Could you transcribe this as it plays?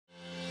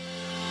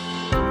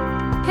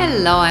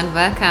Hello and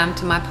welcome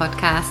to my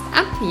podcast,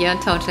 Up Your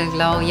Total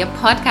Glow, your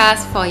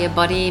podcast for your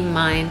body,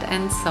 mind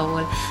and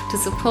soul to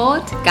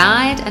support,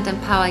 guide and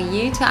empower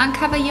you to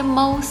uncover your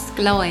most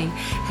glowing,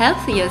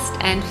 healthiest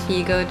and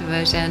feel-good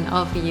version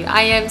of you.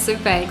 I am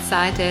super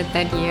excited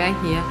that you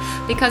are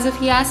here because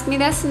if you ask me,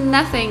 there's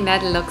nothing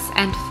that looks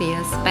and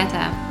feels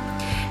better.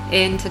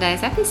 In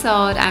today's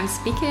episode, I'm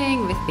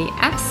speaking with the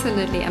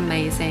absolutely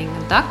amazing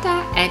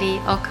Dr. Eddie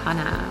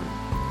O'Connor.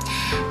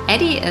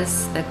 Eddie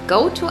is the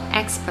go-to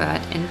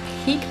expert in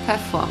peak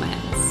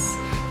performance.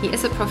 He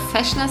is a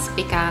professional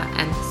speaker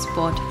and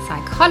sport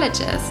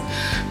psychologist,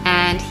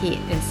 and he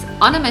is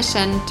on a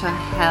mission to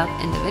help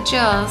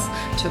individuals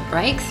to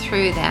break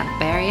through their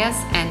barriers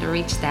and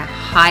reach their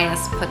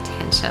highest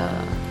potential.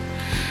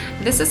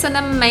 This is an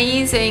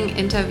amazing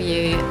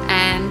interview,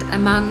 and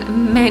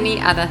among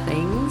many other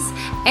things,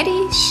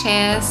 Eddie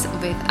shares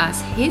with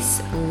us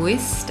his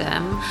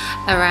wisdom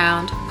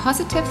around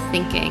positive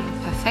thinking,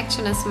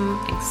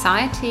 perfectionism,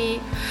 anxiety,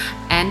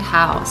 and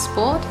how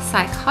sport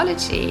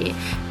psychology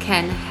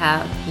can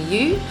help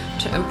you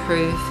to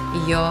improve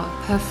your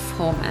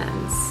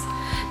performance.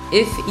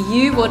 If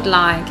you would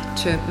like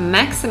to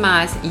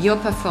maximize your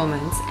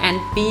performance and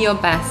be your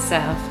best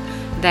self,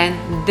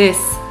 then this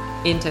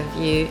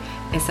interview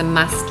is a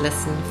must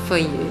listen for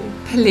you.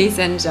 Please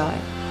enjoy.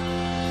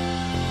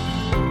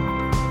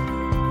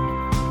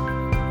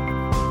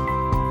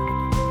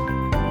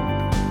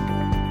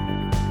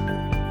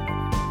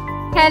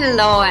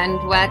 Hello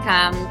and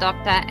welcome,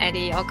 Dr.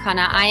 Eddie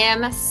O'Connor. I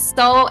am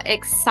so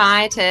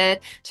excited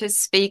to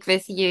speak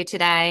with you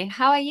today.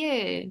 How are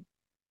you?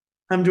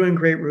 I'm doing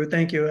great, Ruth.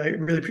 Thank you. I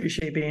really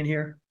appreciate being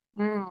here.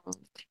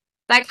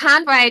 I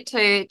can't wait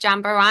to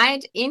jump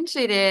right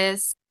into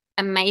this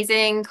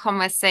amazing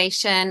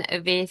conversation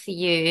with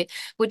you.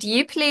 Would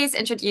you please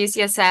introduce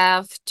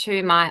yourself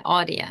to my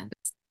audience?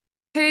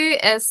 Who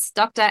is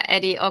Dr.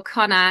 Eddie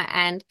O'Connor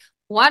and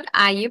what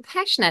are you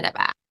passionate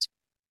about?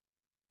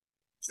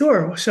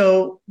 Sure.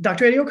 So,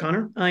 Dr. Eddie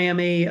O'Connor, I am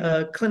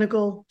a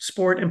clinical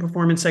sport and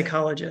performance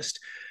psychologist.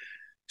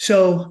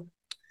 So,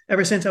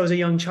 ever since I was a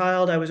young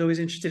child, I was always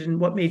interested in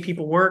what made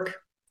people work.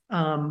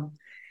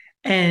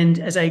 And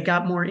as I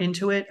got more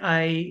into it,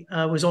 I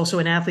was also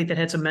an athlete that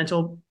had some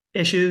mental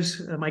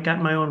issues. I got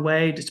in my own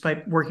way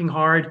despite working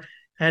hard.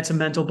 I had some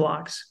mental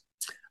blocks.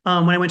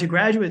 When I went to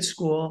graduate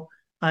school,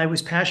 I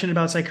was passionate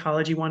about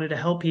psychology, wanted to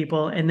help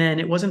people. And then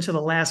it wasn't until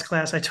the last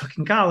class I took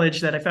in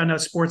college that I found out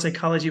sports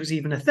psychology was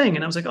even a thing.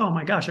 And I was like, oh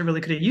my gosh, I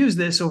really could have used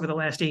this over the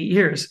last 8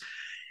 years.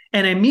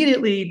 And I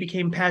immediately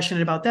became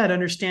passionate about that,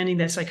 understanding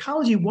that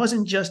psychology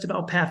wasn't just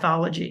about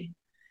pathology.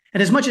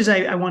 And as much as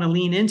I want to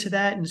lean into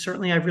that, and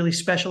certainly I've really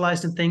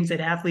specialized in things that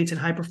athletes and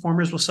high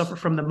performers will suffer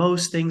from the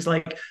most, things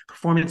like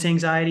performance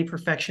anxiety,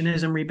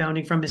 perfectionism,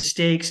 rebounding from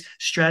mistakes,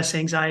 stress,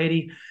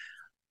 anxiety,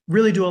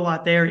 really do a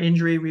lot there,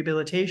 injury,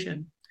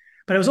 rehabilitation.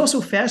 But I was also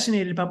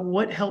fascinated about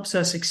what helps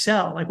us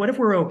excel. Like, what if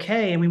we're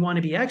okay and we want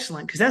to be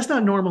excellent? Because that's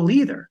not normal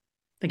either.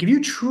 Like, if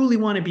you truly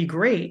want to be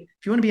great,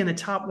 if you want to be in the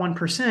top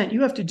 1%,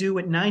 you have to do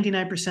what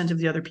 99% of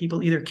the other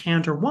people either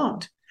can't or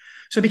won't.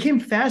 So I became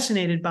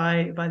fascinated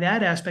by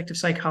that aspect of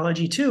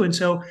psychology too. And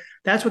so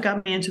that's what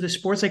got me into the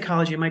sports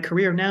psychology. My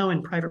career now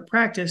in private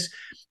practice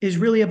is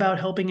really about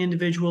helping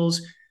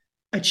individuals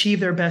achieve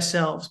their best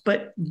selves,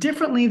 but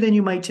differently than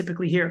you might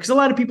typically hear. Because a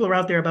lot of people are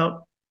out there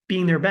about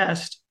being their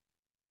best.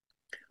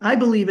 I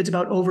believe it's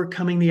about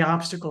overcoming the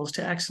obstacles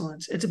to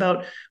excellence. It's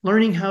about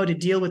learning how to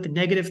deal with the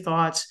negative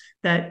thoughts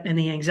that and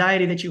the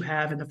anxiety that you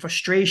have and the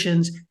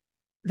frustrations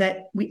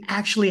that we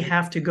actually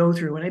have to go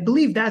through. And I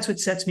believe that's what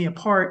sets me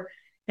apart.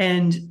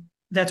 And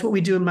that's what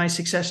we do in my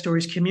Success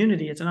Stories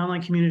community. It's an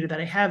online community that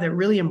I have that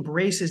really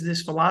embraces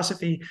this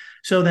philosophy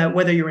so that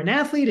whether you're an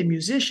athlete, a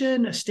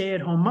musician, a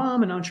stay-at-home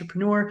mom, an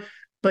entrepreneur,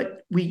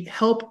 but we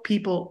help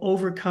people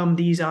overcome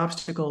these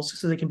obstacles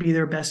so they can be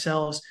their best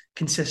selves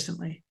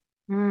consistently.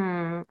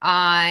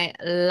 I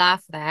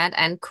love that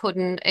and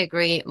couldn't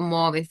agree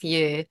more with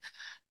you.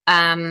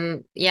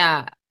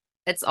 Yeah,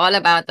 it's all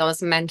about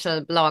those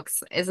mental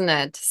blocks, isn't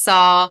it?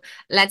 So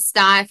let's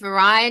dive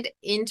right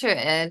into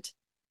it.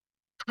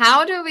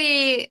 How do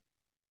we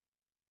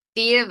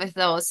deal with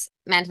those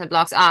mental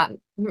blocks? Or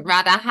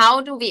rather, how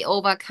do we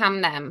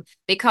overcome them?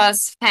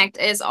 Because fact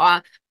is,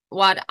 or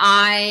what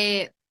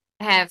I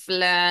have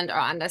learned or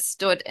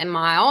understood in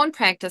my own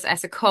practice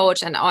as a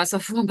coach and also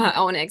from my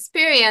own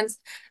experience,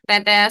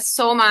 that there's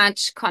so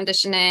much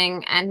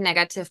conditioning and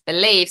negative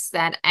beliefs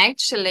that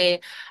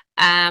actually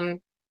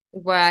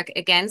work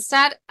against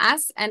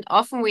us, and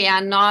often we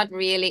are not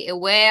really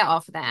aware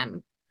of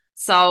them.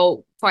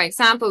 So, for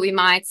example, we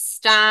might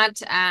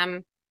start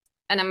an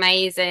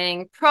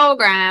amazing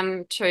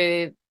program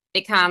to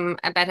become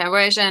a better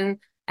version,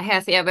 a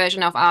healthier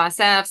version of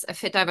ourselves, a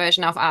fitter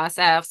version of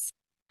ourselves.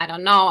 I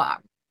don't know.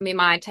 We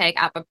might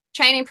take up a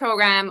training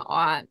program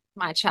or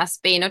might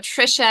just be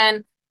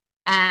nutrition.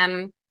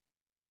 And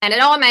it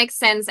all makes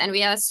sense. And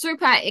we are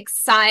super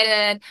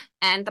excited.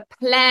 And the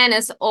plan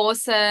is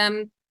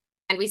awesome.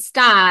 And we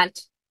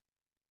start.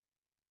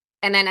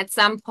 And then at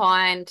some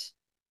point,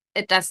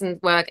 it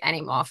doesn't work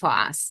anymore for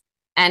us.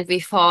 and we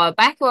fall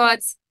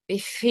backwards, we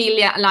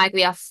feel like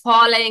we are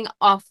falling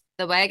off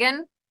the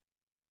wagon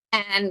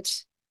and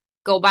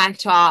go back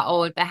to our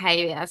old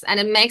behaviors. And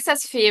it makes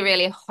us feel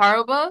really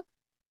horrible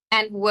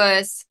and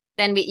worse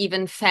than we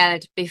even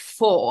felt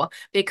before,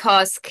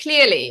 because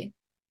clearly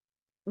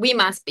we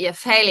must be a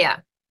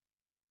failure.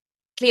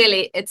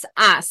 Clearly it's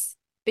us,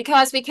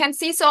 because we can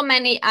see so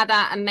many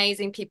other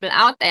amazing people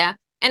out there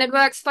and it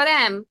works for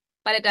them,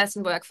 but it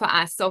doesn't work for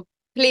us. So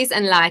please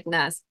enlighten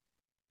us.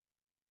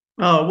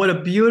 Oh, what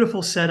a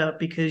beautiful setup,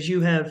 because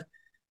you have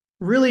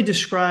really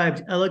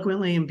described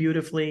eloquently and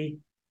beautifully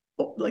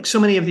like so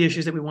many of the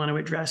issues that we want to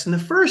address. And the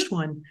first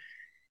one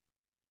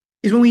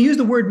is when we use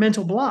the word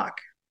mental block.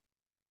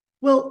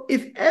 Well,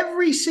 if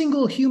every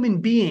single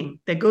human being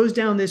that goes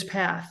down this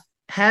path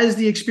has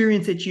the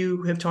experience that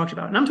you have talked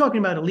about, and I'm talking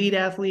about elite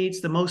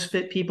athletes, the most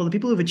fit people, the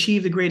people who have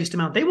achieved the greatest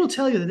amount, they will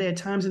tell you that they had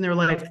times in their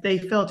life that they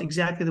felt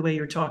exactly the way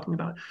you're talking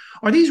about.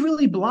 Are these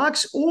really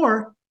blocks,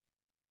 or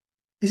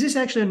is this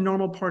actually a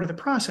normal part of the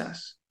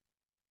process?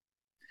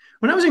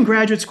 When I was in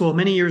graduate school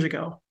many years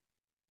ago,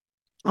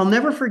 I'll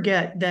never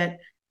forget that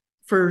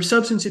for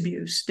substance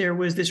abuse, there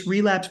was this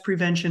relapse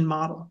prevention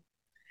model,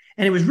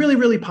 and it was really,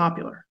 really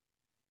popular.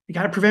 You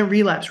got to prevent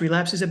relapse.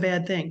 Relapse is a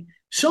bad thing.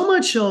 So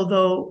much so,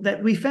 though,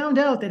 that we found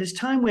out that as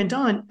time went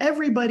on,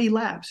 everybody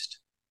lapsed.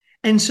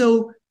 And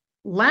so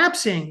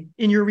lapsing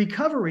in your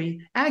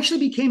recovery actually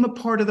became a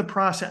part of the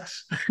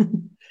process.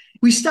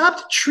 We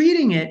stopped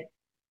treating it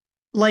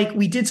like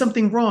we did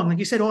something wrong. Like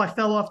you said, oh, I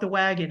fell off the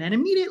wagon. And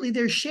immediately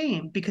there's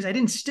shame because I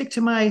didn't stick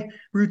to my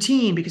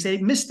routine, because I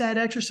missed that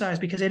exercise,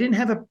 because I didn't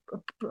have a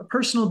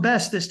personal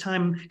best this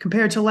time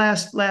compared to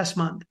last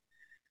month.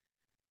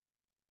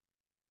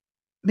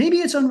 Maybe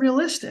it's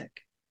unrealistic.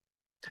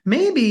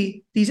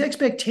 Maybe these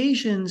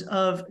expectations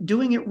of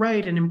doing it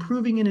right and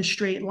improving in a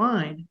straight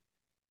line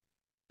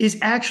is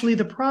actually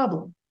the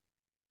problem.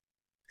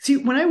 See,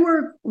 when I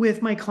work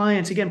with my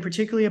clients, again,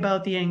 particularly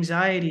about the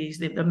anxieties,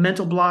 the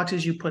mental blocks,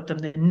 as you put them,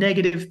 the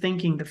negative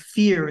thinking, the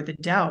fear, the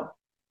doubt.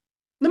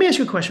 Let me ask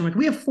you a question, Rick.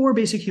 We have 4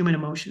 basic human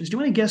emotions. Do you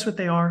want to guess what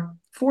they are?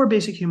 4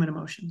 basic human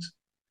emotions.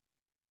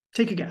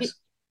 Take a guess.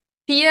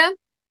 Fear.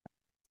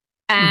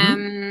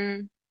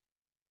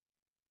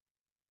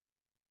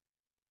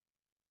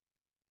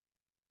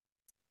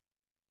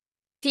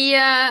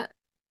 Fear.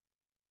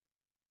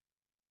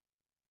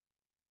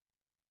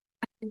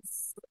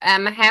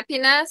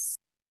 Happiness.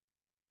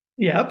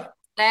 Yep.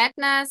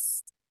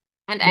 Sadness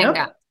and anger.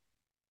 Yep.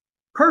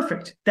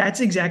 Perfect.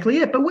 That's exactly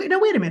it. But wait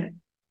a minute.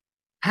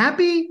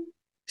 Happy,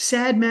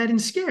 sad, mad, and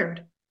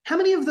scared. How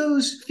many of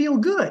those feel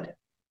good?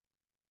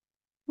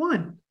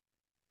 1.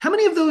 How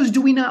many of those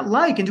do we not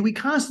like, and do we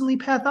constantly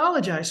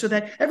pathologize so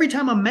that every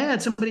time I'm mad,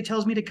 somebody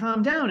tells me to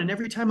calm down, and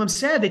every time I'm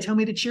sad, they tell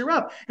me to cheer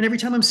up, and every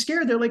time I'm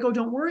scared, they're like, oh,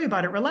 don't worry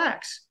about it,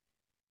 relax.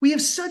 We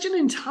have such an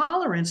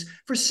intolerance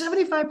for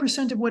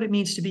 75% of what it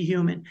means to be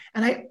human.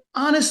 And I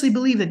honestly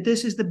believe that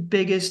this is the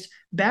biggest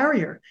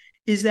barrier,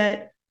 is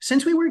that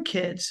since we were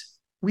kids,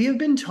 we have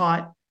been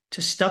taught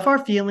to stuff our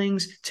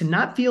feelings, to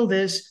not feel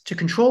this, to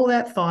control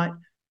that thought.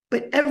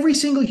 But every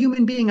single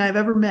human being I've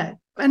ever met,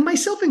 and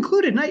myself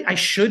included, and I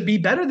should be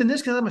better than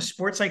this because I'm a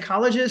sports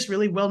psychologist,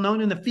 really well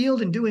known in the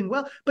field and doing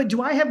well. But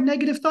do I have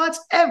negative thoughts?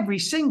 Every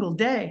single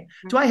day.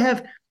 Do I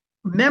have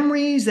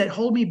memories that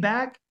hold me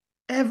back?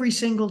 Every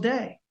single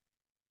day.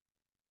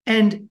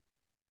 And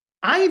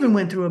I even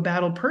went through a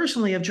battle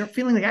personally of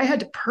feeling like I had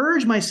to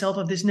purge myself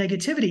of this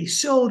negativity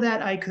so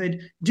that I could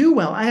do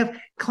well. I have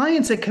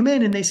clients that come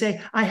in and they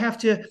say, I have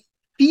to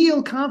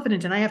feel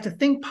confident and I have to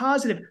think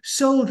positive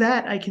so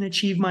that I can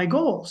achieve my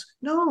goals.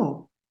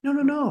 No.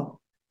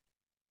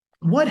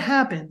 What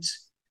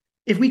happens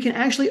if we can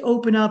actually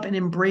open up and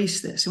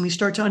embrace this, and we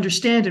start to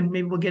understand, and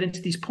maybe we'll get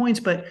into these points,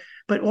 but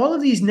all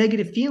of these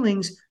negative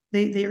feelings,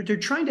 they're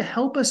trying to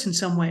help us in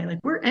some way. Like,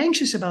 we're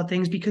anxious about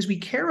things because we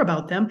care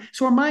about them.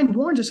 So our mind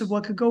warns us of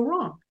what could go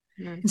wrong.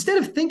 Instead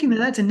of thinking that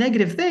that's a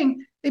negative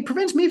thing, it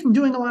prevents me from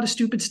doing a lot of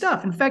stupid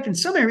stuff. In fact, in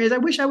some areas, I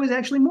wish I was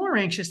actually more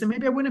anxious, then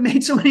maybe I wouldn't have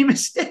made so many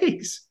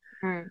mistakes.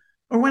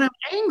 Or when I'm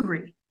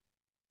angry,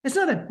 it's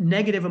not a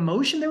negative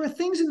emotion. There are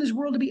things in this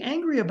world to be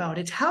angry about.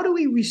 It's how do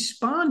we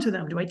respond to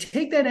them? Do I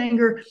take that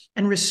anger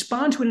and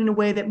respond to it in a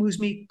way that moves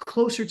me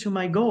closer to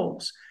my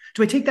goals?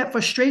 Do I take that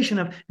frustration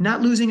of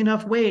not losing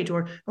enough weight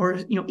or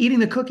eating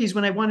the cookies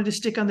when I wanted to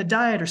stick on the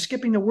diet, or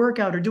skipping the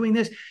workout, or doing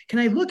this? Can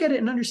I look at it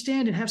and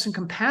understand and have some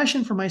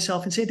compassion for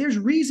myself and say, there's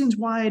reasons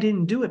why I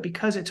didn't do it,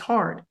 because it's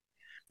hard.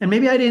 And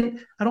maybe I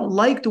don't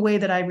like the way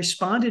that I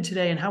responded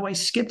today and how I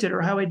skipped it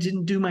or how I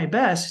didn't do my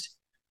best,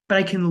 but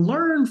I can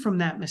learn from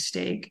that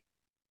mistake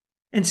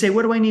and say,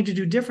 what do I need to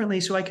do differently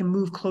so I can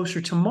move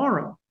closer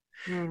tomorrow?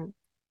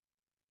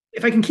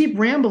 If I can keep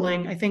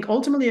rambling, I think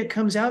ultimately it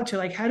comes out to,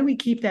 like, how do we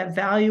keep that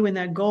value and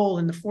that goal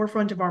in the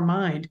forefront of our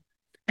mind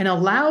and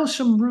allow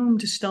some room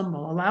to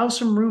stumble, allow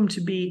some room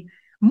to be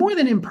more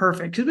than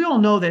imperfect, because we all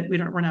know that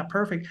we're not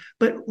perfect,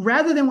 but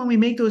rather than when we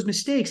make those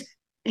mistakes,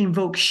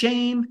 invoke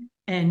shame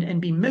and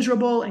be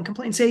miserable and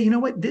complain, say, you know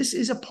what, this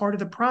is a part of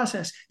the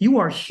process. You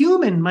are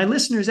human, my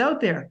listeners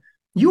out there.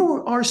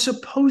 You are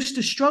supposed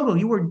to struggle.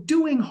 You are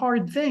doing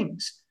hard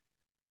things.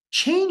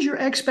 Change your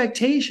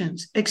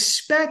expectations.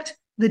 Expect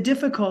the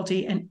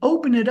difficulty and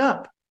open it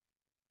up.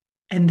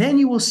 And then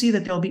you will see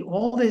that there'll be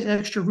all this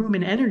extra room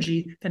and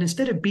energy that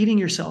instead of beating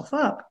yourself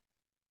up,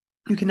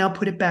 you can now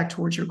put it back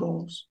towards your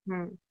goals.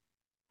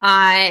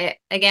 I,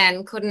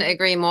 again, couldn't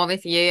agree more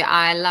with you.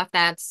 I love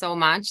that so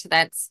much.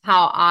 That's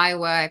how I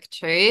work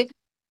too.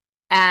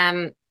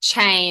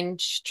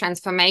 Change,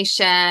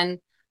 transformation,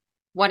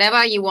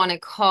 whatever you want to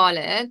call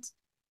it.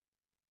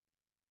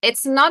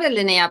 It's not a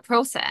linear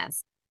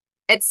process.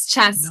 It's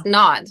just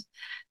not.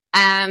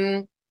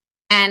 And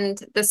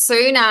the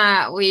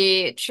sooner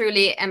we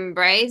truly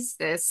embrace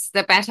this,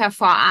 the better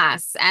for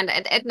us. And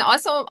it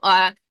also,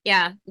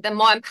 the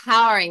more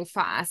empowering for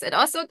us. It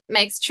also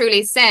makes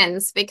truly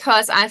sense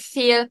because I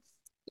feel,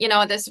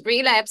 this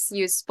relapse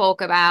you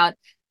spoke about,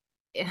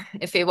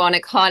 if you want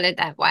to call it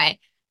that way,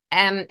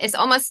 is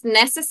almost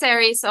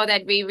necessary so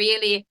that we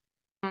really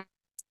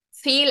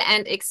feel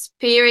and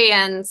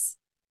experience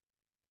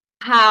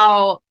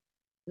how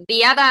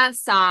the other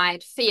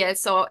side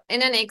feels. So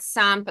in an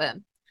example,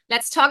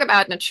 let's talk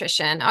about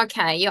nutrition.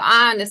 Okay, you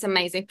are on this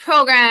amazing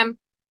program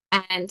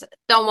and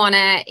don't want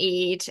to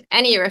eat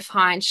any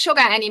refined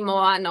sugar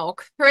anymore, no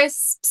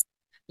crisps.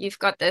 You've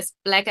got this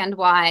black and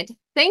white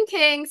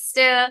thinking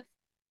still,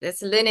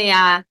 this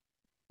linear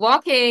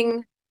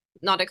walking,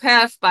 not a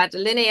curve, but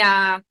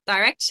linear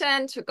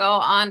direction to go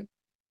on.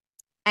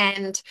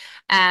 And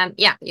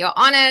you're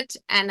on it.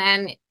 And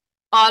then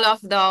all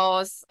of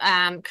those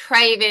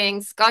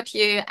cravings got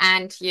you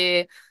and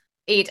you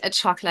eat a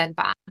chocolate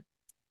bar.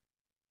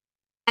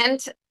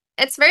 And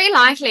it's very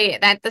likely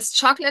that this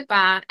chocolate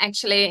bar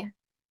actually,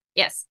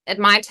 yes, it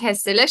might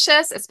taste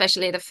delicious,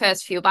 especially the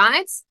first few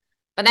bites.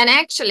 But then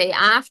actually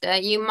after,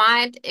 you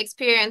might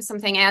experience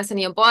something else in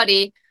your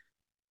body.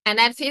 And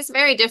that feels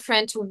very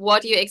different to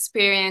what you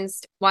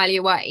experienced while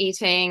you were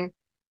eating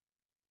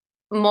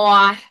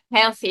more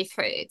healthy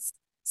foods.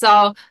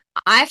 So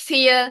I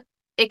feel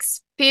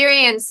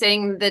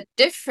experiencing the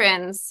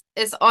difference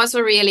is also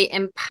really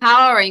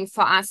empowering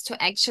for us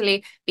to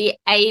actually be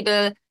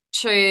able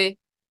to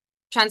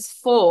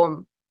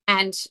transform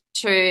and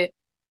to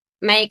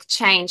make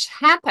change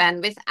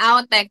happen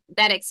without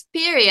that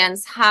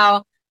experience,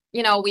 how,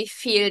 we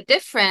feel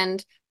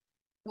different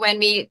when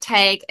we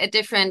take a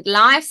different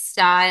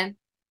lifestyle.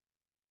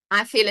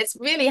 I feel it's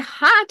really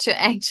hard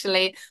to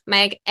actually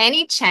make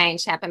any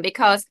change happen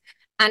because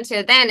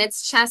until then,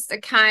 it's just a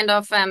kind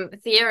of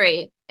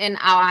theory in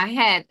our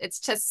head.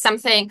 It's just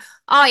something,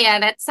 oh yeah,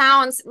 that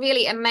sounds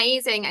really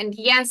amazing. And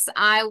yes,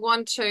 I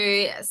want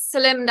to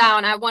slim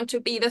down. I want to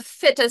be the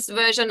fittest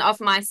version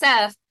of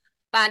myself.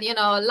 But,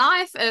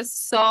 life is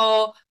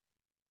so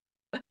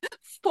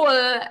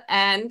full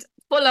and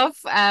full of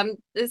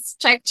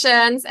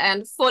distractions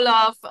and full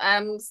of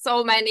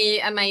so many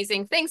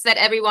amazing things that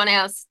everyone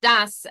else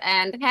does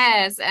and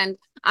has. And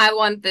I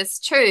want this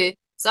too.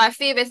 So I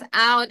feel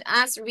without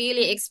us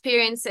really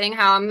experiencing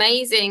how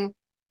amazing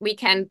we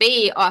can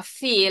be or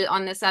feel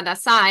on this other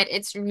side,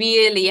 it's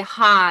really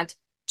hard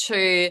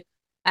to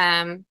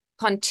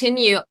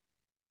continue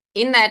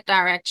in that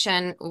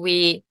direction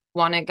we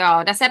want to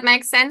go. Does that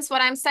make sense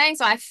what I'm saying?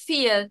 So I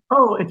feel...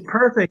 Oh, it's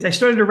perfect. I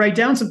started to write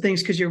down some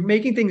things because you're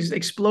making things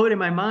explode in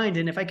my mind.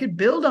 And if I could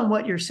build on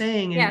what you're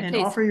saying and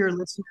offer your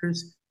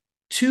listeners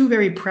two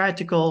very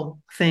practical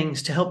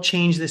things to help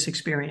change this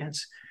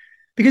experience,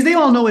 because they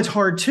all know it's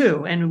hard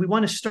too. And we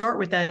want to start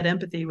with that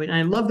empathy. And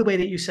I love the way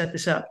that you set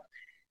this up.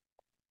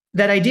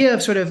 That idea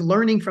of sort of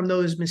learning from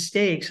those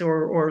mistakes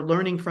or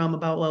learning from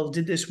about, well,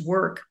 did this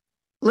work?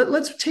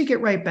 Let's take it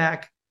right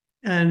back.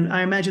 And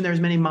I imagine there's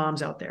many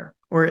moms out there,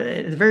 or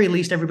at the very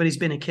least, everybody's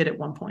been a kid at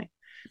one point.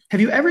 Have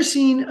you ever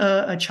seen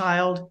a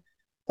child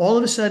all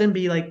of a sudden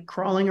be like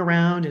crawling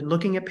around and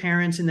looking at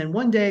parents and then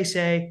one day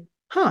say,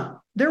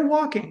 they're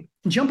walking,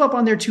 and jump up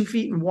on their 2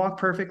 feet and walk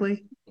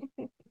perfectly?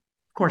 Of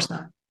course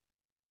not.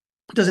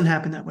 It doesn't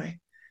happen that way.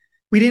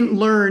 We didn't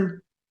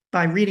learn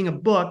by reading a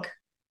book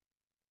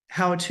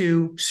how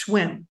to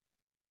swim.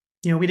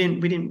 We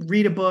didn't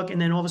read a book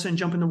and then all of a sudden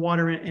jump in the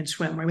water and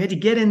swim. Right? We had to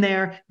get in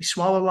there. We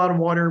swallowed a lot of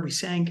water. We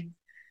sank.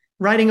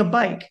 Riding a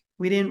bike,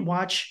 we didn't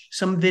watch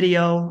some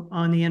video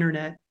on the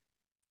internet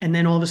and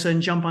then all of a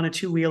sudden jump on a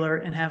two-wheeler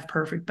and have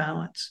perfect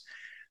balance.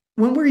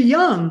 When we're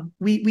young,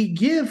 we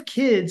give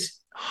kids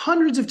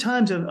hundreds of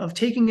times of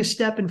taking a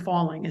step and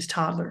falling as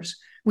toddlers.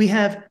 We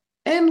have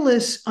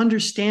endless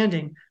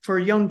understanding for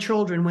young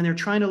children when they're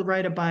trying to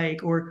ride a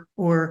bike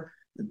or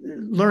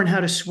learn how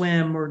to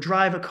swim or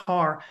drive a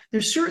car.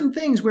 There's certain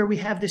things where we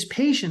have this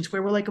patience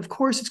where we're like, of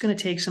course, it's going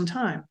to take some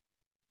time.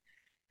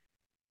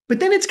 But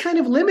then it's kind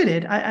of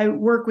limited. I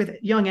work with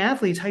young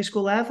athletes, high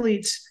school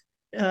athletes,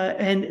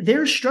 and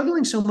they're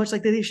struggling so much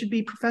like they should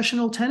be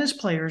professional tennis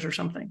players or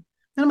something.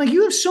 And I'm like,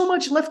 you have so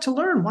much left to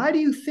learn. Why do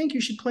you think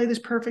you should play this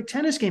perfect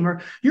tennis game?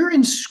 Or you're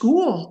in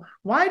school.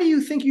 Why do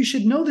you think you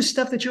should know the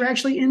stuff that you're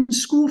actually in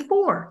school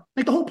for?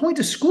 Like the whole point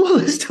of school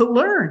is to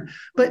learn,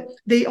 but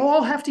they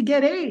all have to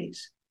get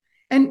A's.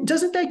 And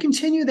doesn't that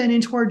continue then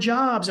into our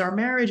jobs, our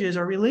marriages,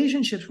 our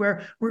relationships,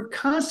 where we're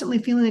constantly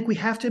feeling like we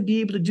have to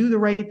be able to do the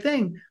right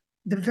thing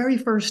the very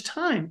first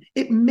time?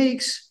 It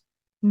makes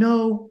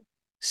no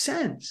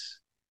sense.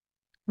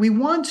 We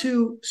want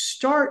to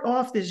start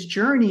off this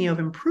journey of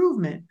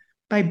improvement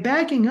by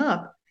backing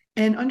up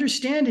and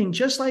understanding,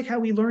 just like how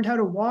we learned how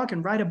to walk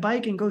and ride a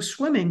bike and go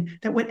swimming,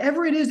 that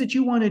whatever it is that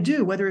you want to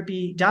do, whether it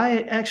be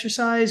diet,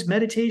 exercise,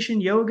 meditation,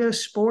 yoga,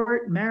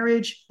 sport,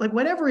 marriage, like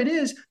whatever it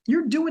is,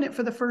 you're doing it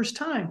for the first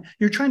time.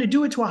 You're trying to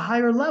do it to a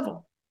higher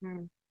level.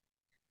 Mm.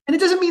 And it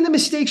doesn't mean the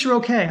mistakes are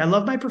okay. I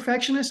love my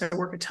perfectionists. I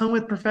work a ton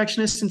with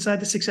perfectionists inside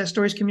the Success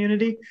Stories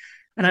community.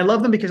 And I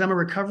love them because I'm a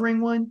recovering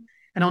one.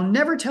 And I'll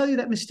never tell you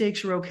that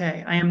mistakes are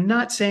okay. I am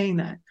not saying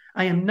that.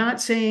 I am not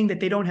saying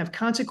that they don't have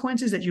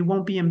consequences, that you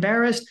won't be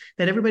embarrassed,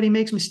 that everybody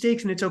makes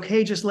mistakes and it's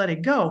okay, just let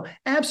it go.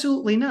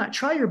 Absolutely not.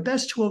 Try your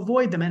best to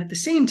avoid them. And at the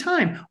same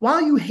time,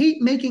 while you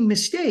hate making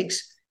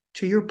mistakes,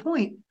 to your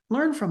point,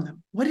 learn from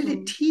them. What did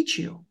it teach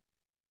you?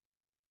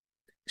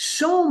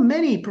 So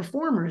many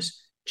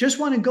performers just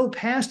want to go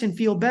past and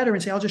feel better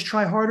and say, I'll just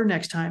try harder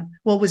next time.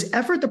 Well, was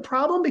effort the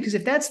problem? Because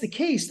if that's the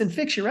case, then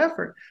fix your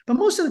effort. But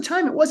most of the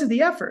time, it wasn't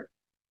the effort.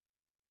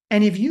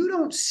 And if you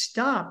don't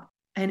stop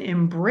and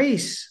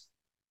embrace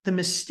the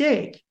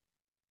mistake,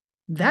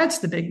 that's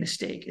the big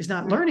mistake, is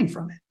not learning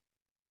from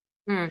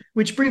it.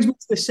 Which brings me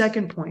to the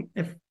second point.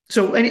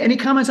 Any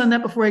comments on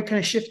that before I kind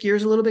of shift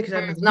gears a little bit?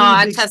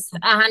 I just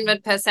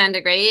 100%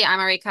 agree. I'm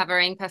a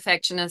recovering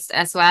perfectionist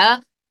as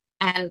well.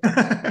 And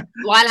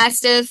while I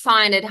still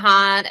find it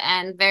hard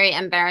and very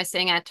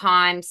embarrassing at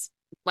times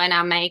when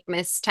I make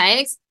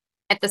mistakes,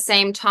 at the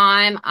same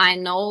time, I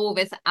know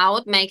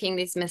without making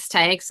these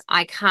mistakes,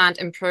 I can't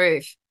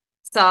improve.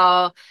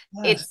 So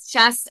It's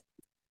just,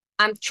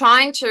 I'm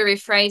trying to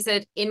rephrase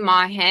it in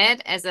my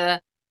head as a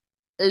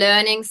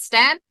learning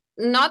step.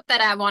 Not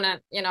that I want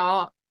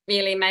to,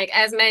 really make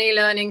as many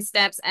learning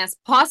steps as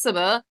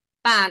possible,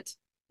 but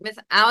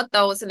without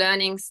those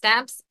learning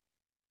steps,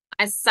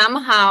 I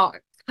somehow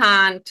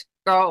can't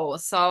go.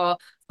 So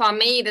for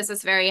me, this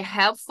is very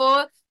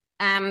helpful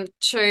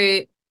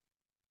to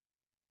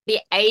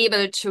be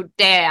able to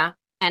dare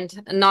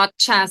and not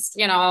just,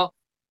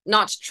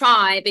 not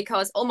try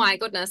because, oh my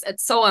goodness,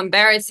 it's so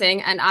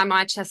embarrassing and I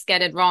might just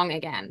get it wrong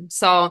again.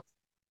 So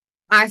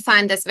I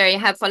find this very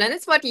helpful. And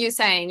it's what you're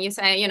saying. You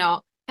say,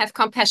 have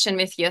compassion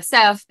with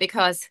yourself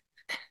because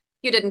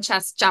you didn't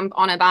just jump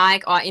on a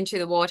bike or into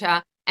the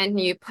water and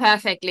knew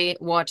perfectly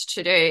what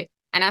to do.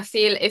 And I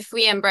feel if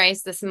we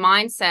embrace this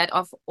mindset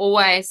of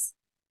always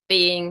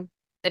being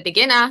the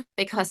beginner,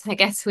 because I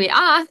guess we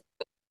are,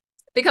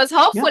 because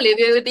hopefully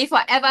we will be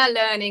forever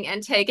learning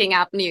and taking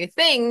up new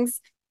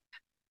things.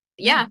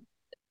 Yeah.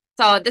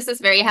 So this is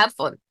very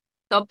helpful.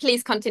 So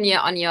please continue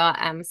on your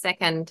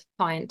second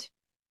point.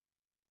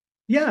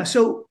 Yeah.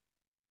 So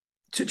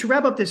to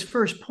wrap up this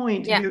first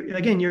point, you're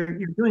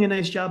doing a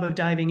nice job of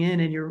diving in,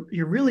 and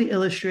you're really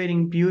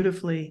illustrating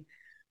beautifully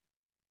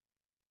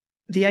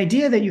the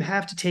idea that you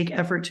have to take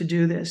effort to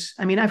do this.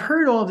 I mean, I've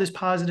heard all of this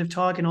positive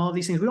talk and all of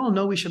these things. We all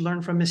know we should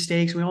learn from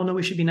mistakes. We all know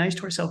we should be nice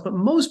to ourselves. But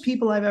most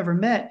people I've ever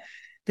met,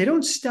 they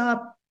don't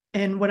stop.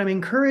 And what I'm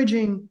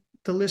encouraging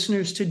the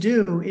listeners to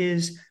do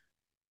is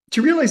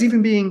to realize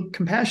even being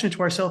compassionate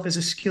to ourselves is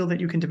a skill that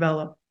you can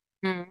develop.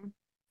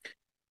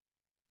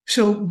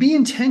 So be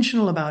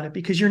intentional about it,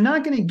 because you're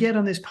not going to get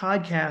on this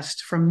podcast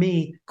from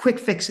me quick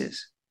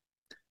fixes.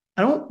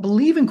 I don't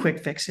believe in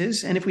quick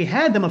fixes. And if we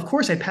had them, of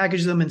course, I'd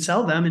package them and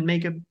sell them and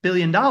make $1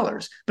 billion,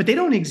 but they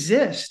don't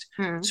exist.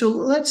 So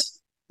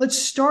let's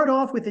start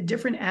off with a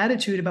different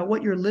attitude about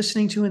what you're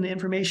listening to and the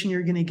information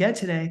you're going to get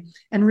today,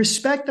 and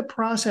respect the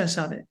process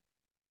of it.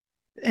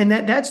 And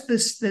that's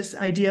this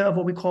idea of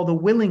what we call the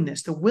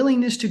willingness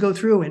to go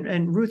through.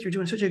 And Ruth, you're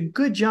doing such a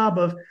good job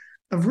of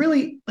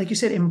really, like you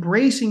said,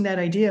 embracing that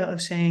idea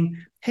of saying,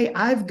 hey,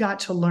 I've got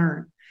to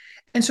learn.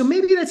 And so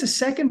maybe that's a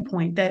second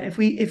point, that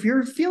if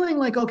you're feeling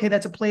like, okay,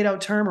 that's a played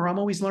out term, or I'm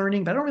always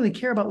learning, but I don't really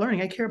care about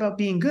learning, I care about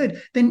being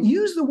good, then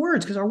use the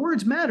words, because our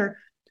words matter.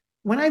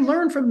 When I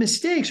learn from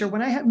mistakes, or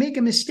when I make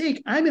a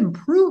mistake, I'm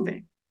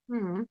improving.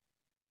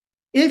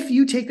 If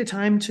you take the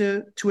time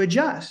to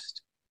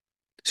adjust.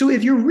 So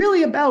if you're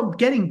really about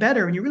getting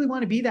better and you really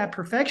want to be that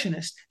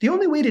perfectionist, the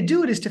only way to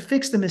do it is to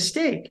fix the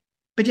mistake.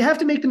 But you have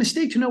to make the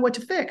mistake to know what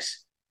to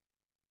fix.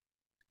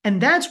 And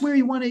that's where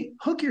you want to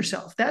hook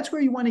yourself. That's where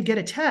you want to get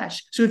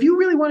attached. So if you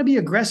really want to be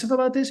aggressive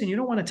about this and you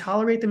don't want to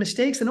tolerate the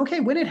mistakes, then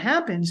okay, when it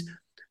happens,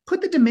 put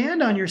the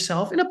demand on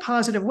yourself in a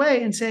positive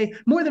way and say,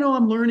 more than, oh,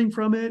 I'm learning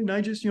from it, and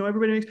I just,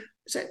 everybody makes,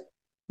 say,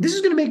 this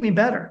is going to make me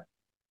better.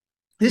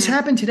 This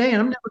happened today,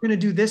 and I'm never going to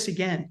do this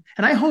again.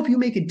 And I hope you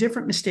make a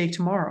different mistake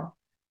tomorrow.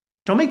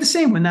 Don't make the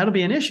same one. That'll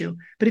be an issue.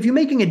 But if you're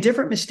making a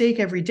different mistake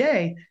every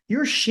day,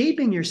 you're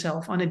shaping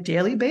yourself on a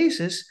daily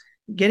basis,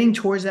 getting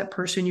towards that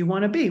person you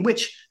want to be,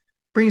 which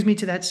brings me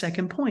to that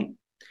second point.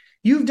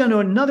 You've done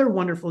another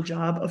wonderful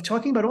job of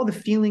talking about all the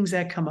feelings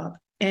that come up.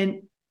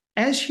 And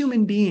as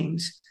human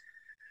beings,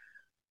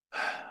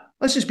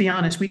 let's just be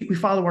honest, we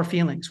follow our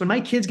feelings. When my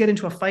kids get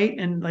into a fight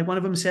and like one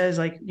of them says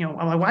like,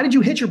 why did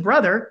you hit your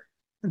brother?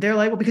 They're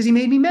like, well, because he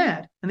made me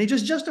mad. And they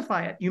just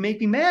justify it. You make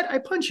me mad, I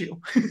punch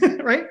you.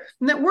 Right.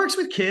 And that works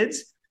with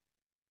kids.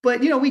 But,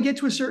 we get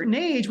to a certain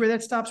age where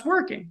that stops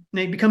working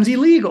and it becomes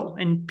illegal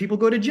and people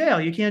go to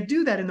jail. You can't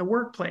do that in the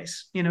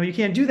workplace. You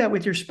can't do that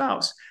with your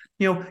spouse.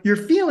 Your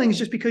feelings,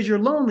 just because you're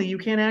lonely, you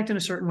can't act in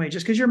a certain way.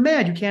 Just because you're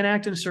mad, you can't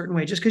act in a certain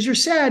way. Just because you're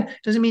sad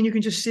doesn't mean you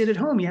can just sit at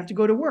home. You have to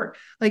go to work.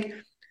 But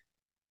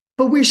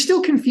we're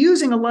still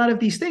confusing a lot of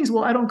these things.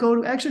 Well, I don't go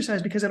to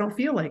exercise because I don't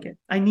feel like it.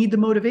 I need the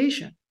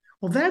motivation.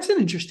 Well, that's an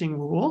interesting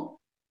rule.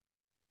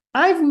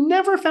 I've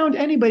never found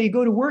anybody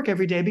go to work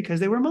every day because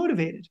they were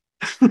motivated.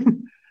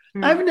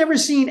 I've never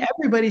seen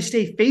everybody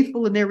stay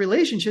faithful in their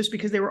relationships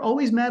because they were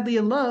always madly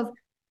in love.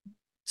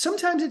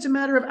 Sometimes it's a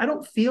matter of, I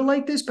don't feel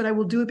like this, but I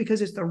will do it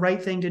because it's the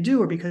right thing to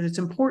do, or because it's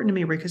important to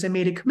me, or because I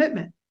made a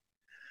commitment.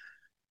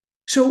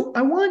 So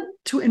I want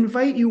to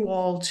invite you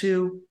all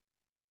to,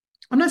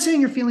 I'm not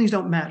saying your feelings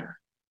don't matter.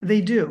 They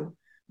do.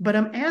 But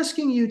I'm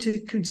asking you to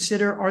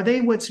consider, are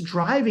they what's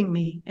driving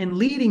me and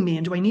leading me?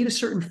 And do I need a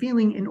certain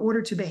feeling in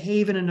order to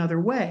behave in another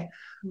way?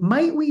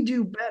 Might we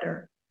do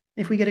better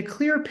if we get a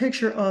clear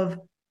picture of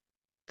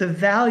the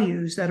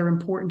values that are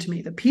important to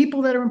me, the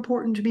people that are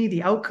important to me,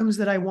 the outcomes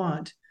that I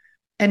want,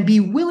 and be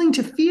willing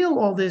to feel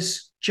all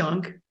this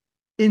junk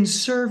in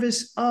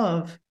service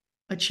of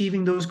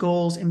achieving those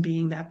goals and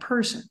being that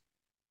person?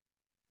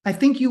 I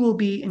think you will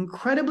be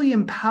incredibly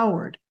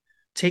empowered.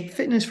 Take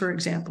fitness, for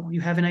example.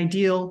 You have an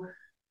ideal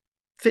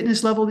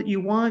fitness level that you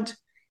want.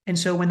 And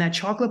so when that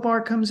chocolate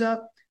bar comes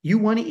up, you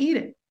want to eat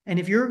it. And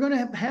if you're going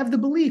to have the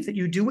belief that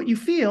you do what you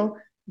feel,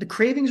 the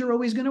cravings are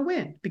always going to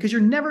win, because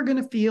you're never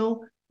going to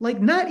feel like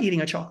not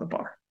eating a chocolate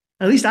bar.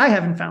 At least I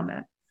haven't found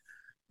that.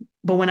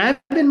 But when I've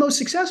been most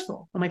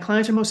successful, when my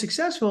clients are most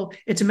successful,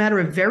 it's a matter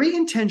of very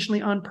intentionally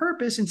on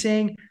purpose and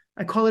saying,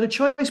 I call it a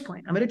choice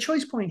point. I'm at a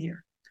choice point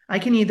here. I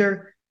can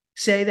either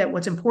say that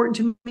what's important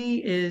to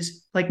me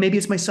is, like, maybe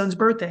it's my son's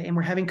birthday and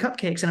we're having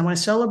cupcakes and I want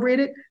to celebrate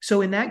it.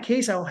 So in that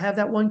case, I'll have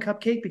that one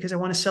cupcake because I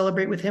want to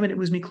celebrate with him and it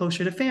moves me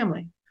closer to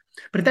family.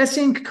 But if that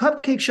same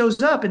cupcake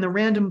shows up in the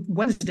random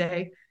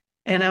Wednesday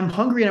and I'm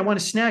hungry and I want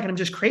a snack and I'm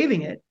just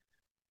craving it,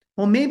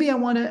 well, maybe I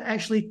want to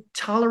actually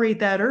tolerate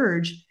that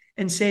urge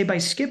and say, by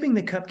skipping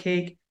the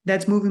cupcake,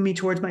 that's moving me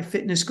towards my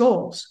fitness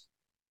goals.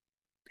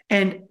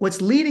 And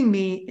what's leading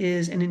me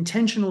is an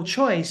intentional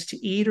choice to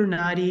eat or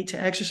not eat,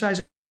 to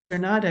exercise or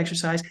not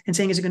exercise, and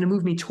saying, is it going to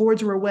move me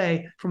towards or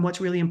away from what's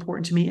really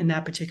important to me in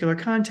that particular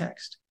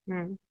context?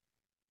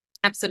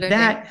 Absolutely.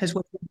 That has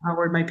what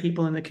empowered my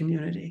people in the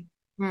community,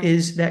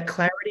 is that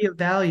clarity of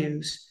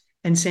values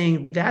and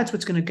saying that's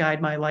what's going to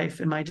guide my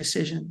life and my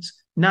decisions,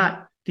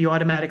 not the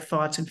automatic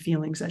thoughts and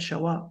feelings that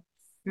show up.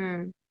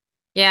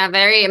 Yeah,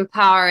 very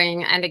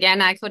empowering. And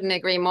again, I couldn't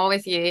agree more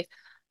with you.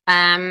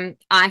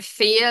 I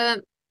feel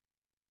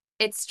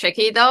it's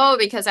tricky though,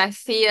 because I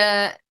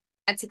feel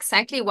it's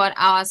exactly what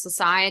our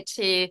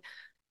society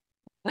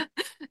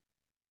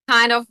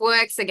kind of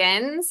works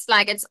against.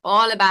 Like, it's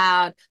all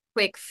about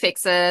quick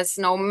fixes,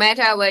 no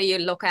matter where you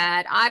look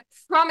at. I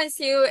promise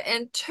you,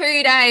 in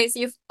 2 days,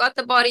 you've got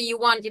the body you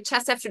want. You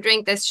just have to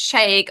drink this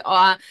shake.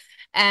 Or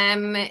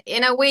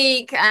in a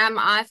week,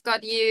 I've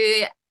got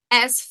you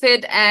as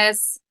fit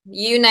as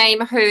you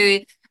name who.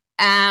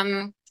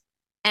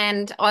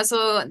 And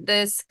also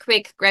this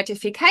quick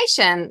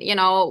gratification.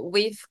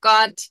 We've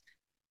got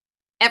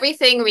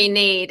everything we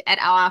need at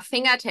our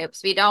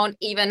fingertips. We don't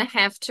even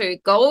have to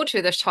go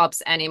to the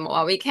shops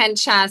anymore. We can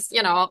just,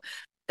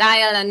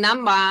 dial a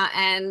number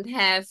and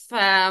have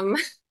the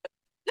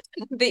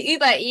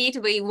Uber Eat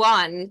we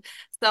want.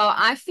 So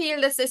I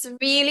feel this is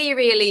really,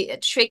 really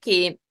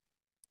tricky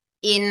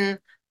in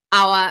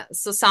our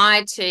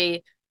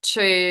society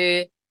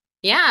to,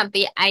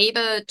 be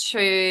able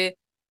to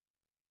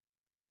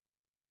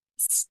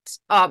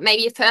or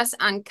maybe first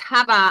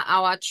uncover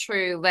our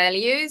true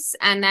values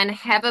and then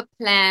have a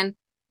plan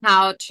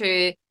how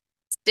to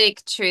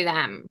stick to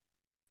them.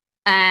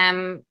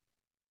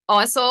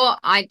 Also,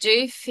 I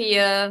do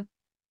feel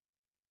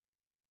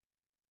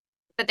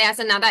that there's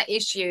another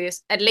issue,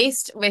 at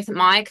least with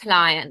my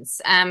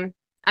clients. I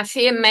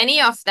feel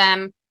many of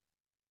them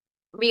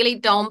really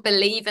don't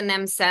believe in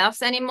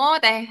themselves anymore.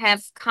 They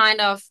have kind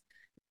of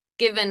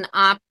given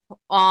up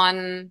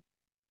on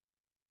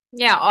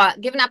or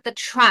given up the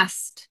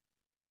trust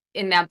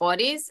in their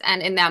bodies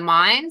and in their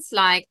minds.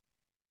 Like,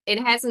 it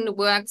hasn't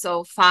worked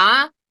so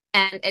far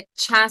and it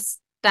just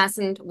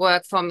doesn't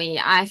work for me.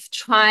 I've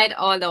tried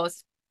all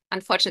those,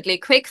 unfortunately,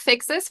 quick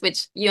fixes,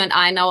 which you and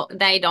I know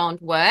they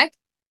don't work,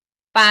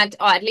 or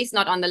at least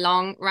not on the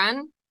long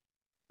run.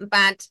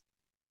 But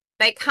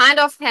they kind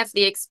of have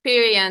the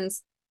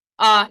experience,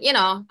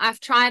 I've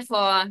tried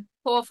for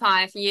 4 or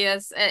 5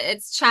 years.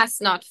 It's just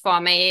not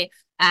for me.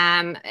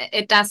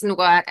 It doesn't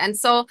work. And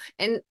so,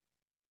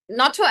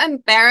 not to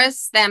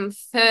embarrass them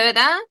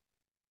further,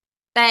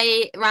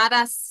 they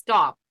rather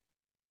stop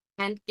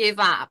and give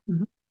up.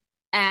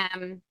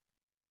 So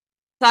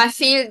I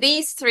feel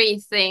these 3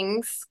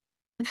 things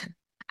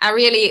are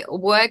really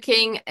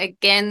working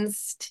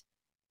against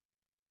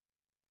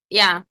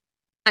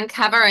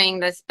uncovering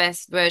this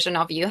best version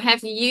of you.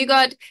 Have you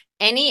got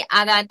any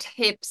other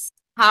tips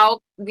how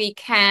we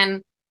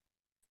can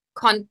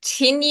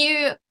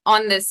continue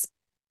on this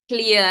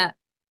clear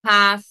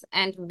path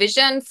and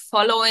vision,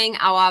 following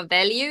our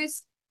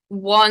values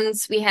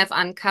once we have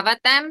uncovered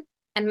them?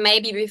 And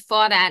maybe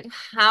before that,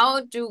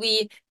 how do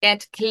we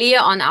get clear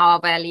on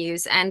our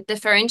values and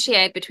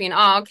differentiate between,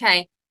 oh,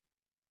 okay,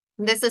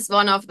 this is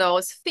one of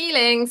those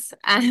feelings,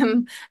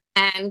 and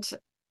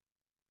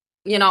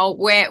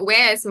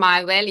where is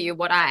my value,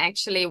 what I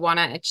actually want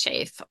to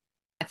achieve?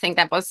 I think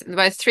that was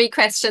 3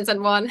 questions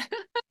in one.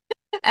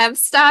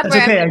 Start That's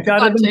where okay.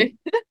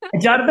 I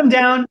jotted them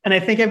down, and I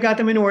think I've got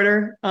them in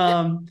order.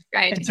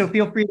 Great. And so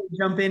feel free to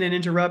jump in and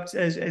interrupt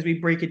as we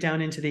break it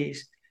down into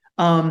these.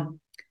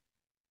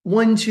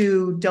 One,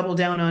 to double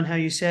down on how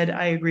you said,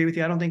 I agree with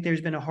you. I don't think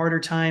there's been a harder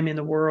time in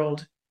the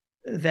world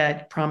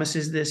that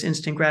promises this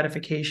instant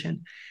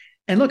gratification.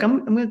 And look,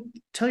 I'm going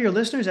to tell your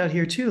listeners out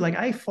here too, like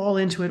I fall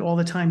into it all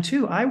the time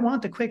too. I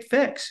want the quick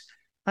fix.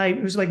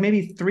 It was like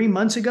maybe 3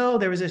 months ago,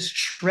 there was this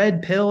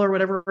shred pill or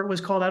whatever it was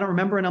called. I don't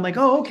remember. And I'm like,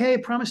 oh, okay,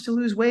 promise to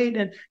lose weight.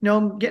 And,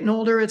 I'm getting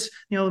older. It's,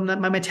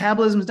 my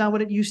metabolism is not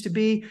what it used to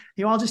be.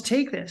 I'll just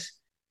take this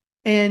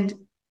and,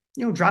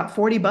 drop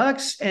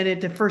 $40. And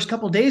at the first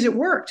couple of days, it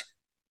worked.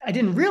 I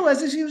didn't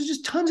realize this. It was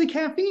just tons of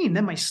caffeine.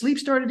 Then my sleep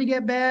started to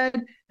get bad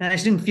and I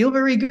just didn't feel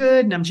very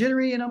good. And I'm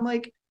jittery. And I'm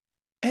like,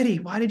 Eddie,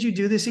 why did you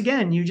do this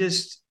again? You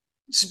just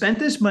spent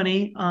this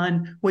money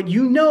on what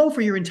you know for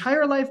your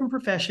entire life and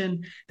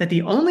profession, that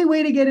the only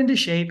way to get into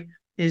shape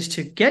is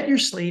to get your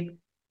sleep,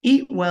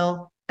 eat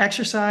well,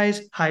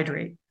 exercise,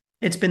 hydrate.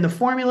 It's been the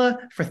formula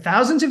for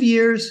thousands of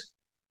years,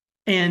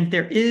 and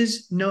there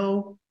is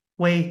no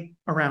way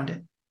around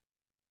it.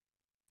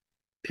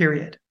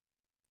 Period.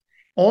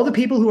 All the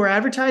people who are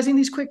advertising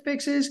these quick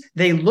fixes,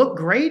 they look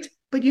great,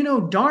 but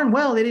darn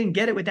well they didn't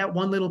get it with that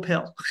one little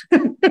pill.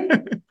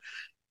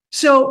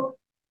 So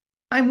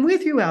I'm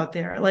with you out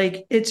there.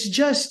 Like, it's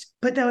just,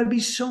 but that would be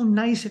so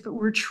nice if it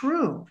were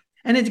true.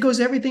 And it goes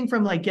everything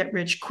from like get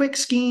rich quick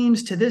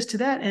schemes to this, to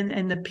that.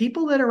 And the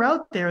people that are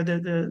out there,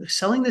 the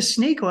selling the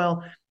snake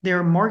oil,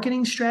 their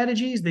marketing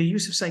strategies, the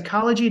use of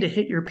psychology to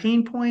hit your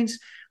pain points,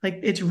 like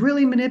it's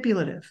really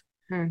manipulative.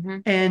 Mm-hmm.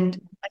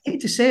 And I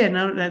hate to say it,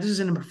 now this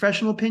isn't a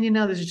professional opinion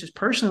now, this is just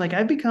personally, like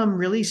I've become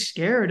really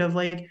scared of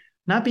like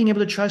not being able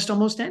to trust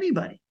almost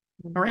anybody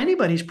or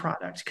anybody's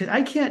product, because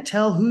I can't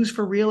tell who's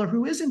for real or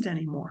who isn't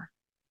anymore.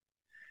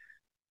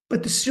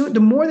 But the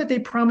more that they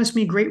promise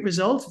me great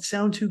results that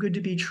sound too good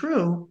to be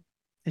true,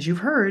 as you've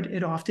heard,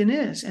 it often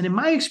is. And in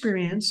my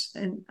experience,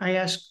 and I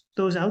ask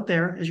those out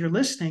there as you're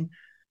listening,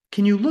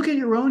 can you look at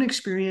your own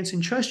experience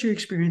and trust your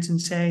experience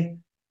and say,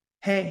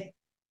 hey,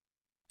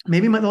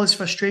 maybe all this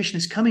frustration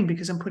is coming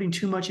because I'm putting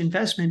too much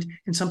investment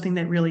in something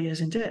that really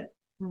isn't it.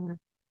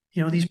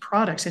 Mm-hmm. These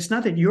products, it's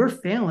not that you're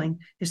failing,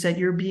 it's that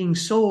you're being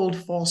sold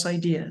false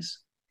ideas.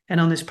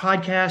 And on this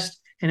podcast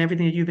and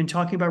everything that you've been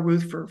talking about,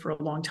 Ruth, for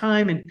a long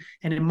time, and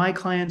in my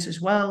clients as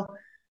well,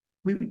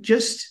 we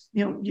just,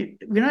 we're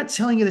not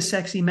telling you the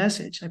sexy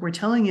message. Like, we're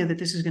telling you that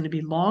this is going to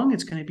be long,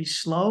 it's going to be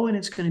slow, and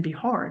it's going to be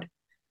hard.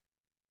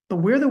 But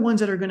we're the ones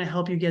that are going to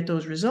help you get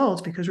those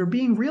results because we're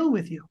being real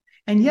with you.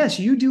 And yes,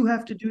 you do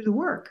have to do the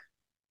work.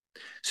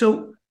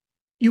 So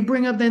you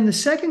bring up then the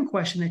second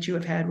question that you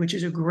have had, which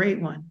is a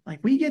great one. Like,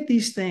 we get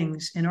these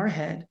things in our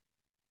head,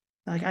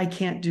 like, I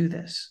can't do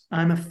this.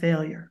 I'm a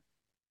failure.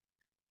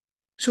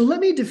 So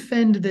let me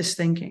defend this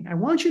thinking. I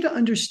want you to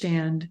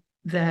understand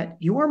that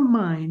your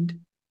mind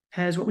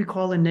has what we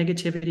call a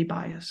negativity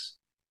bias.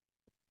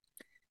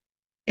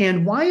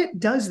 And why it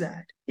does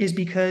that is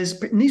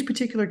because in these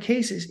particular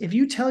cases, if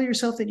you tell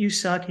yourself that you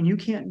suck and you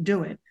can't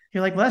do it,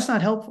 you're like, well, that's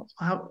not helpful.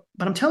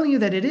 But I'm telling you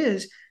that it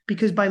is,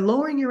 because by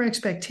lowering your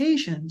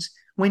expectations,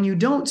 when you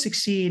don't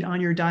succeed on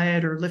your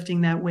diet or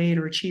lifting that weight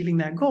or achieving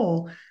that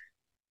goal,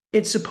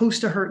 it's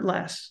supposed to hurt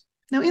less.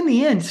 Now, in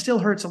the end, it still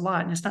hurts a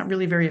lot and it's not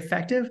really very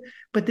effective.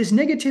 But this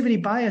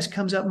negativity bias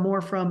comes up more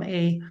from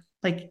a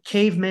like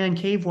caveman,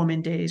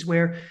 cavewoman days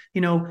where,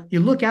 you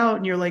look out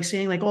and you're like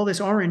saying like all this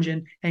orange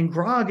and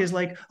Grog is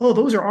like, oh,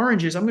 those are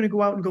oranges. I'm going to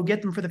go out and go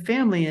get them for the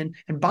family. And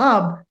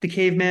Bob, the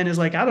caveman, is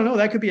like, I don't know,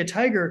 that could be a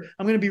tiger.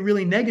 I'm going to be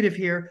really negative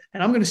here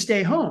and I'm going to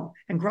stay home.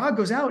 And Grog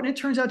goes out and it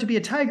turns out to be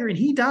a tiger and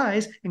he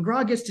dies and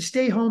Grog gets to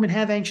stay home and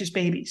have anxious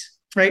babies.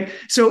 Right.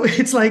 So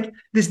it's like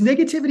this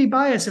negativity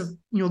bias of,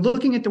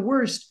 looking at the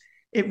worst.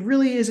 It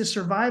really is a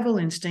survival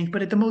instinct,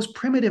 but at the most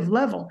primitive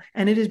level.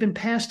 And it has been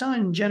passed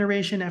on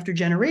generation after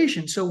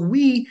generation. So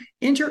we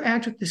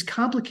interact with this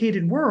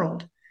complicated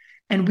world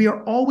and we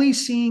are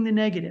always seeing the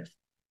negative.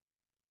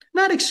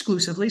 Not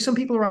exclusively. Some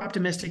people are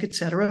optimistic,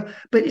 etc.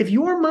 But if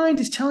your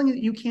mind is telling you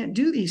that you can't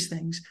do these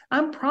things,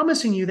 I'm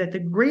promising you that the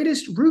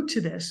greatest route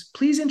to this,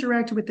 please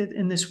interact with it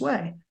in this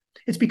way.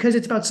 It's because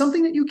it's about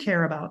something that you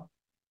care about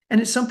and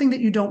it's something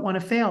that you don't want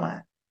to fail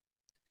at.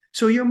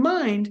 So your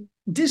mind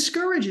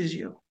discourages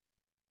you.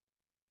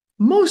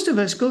 Most of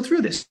us go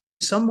through this,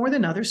 some more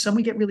than others, some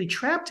we get really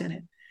trapped in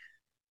it.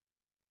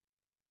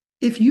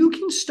 If you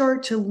can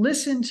start to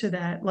listen to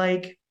that,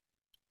 like,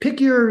 pick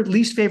your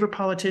least favorite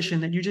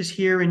politician that you just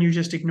hear and you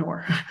just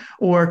ignore,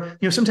 or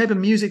some type of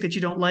music that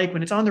you don't like.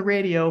 When it's on the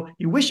radio,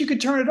 you wish you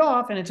could turn it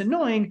off and it's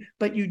annoying,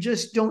 but you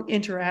just don't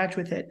interact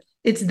with it.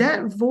 It's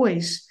that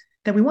voice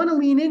that we want to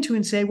lean into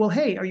and say, well,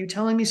 hey, are you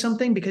telling me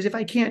something? Because if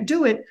I can't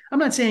do it, I'm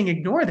not saying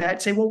ignore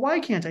that. Say, well, why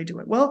can't I do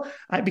it? Well,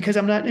 because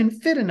I'm not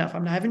fit enough.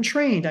 I'm not having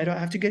trained. I don't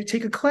have to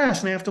take a class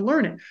and I have to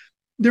learn it.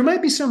 There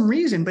might be some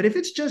reason, but if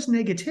it's just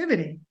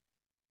negativity,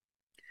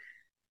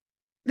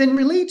 then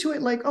relate to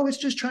it like, oh, it's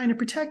just trying to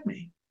protect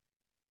me.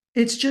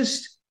 It's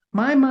just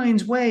my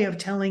mind's way of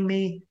telling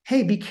me,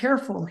 hey, be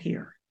careful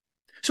here.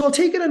 So I'll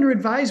take it under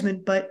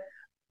advisement, but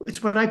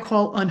it's what I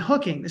call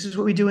unhooking. This is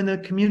what we do in the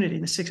community,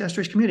 in the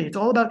 6S community. It's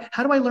all about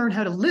how do I learn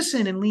how to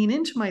listen and lean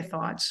into my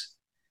thoughts,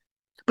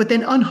 but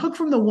then unhook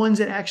from the ones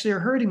that actually are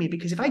hurting me.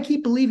 Because if I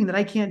keep believing that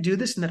I can't do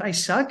this and that I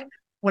suck,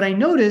 what I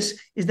notice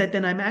is that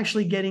then I'm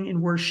actually getting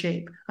in worse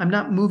shape. I'm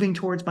not moving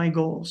towards my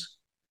goals.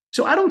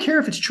 So I don't care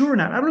if it's true or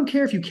not. I don't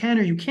care if you can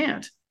or you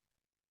can't.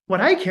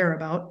 What I care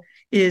about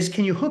is,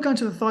 can you hook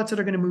onto the thoughts that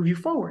are going to move you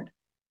forward?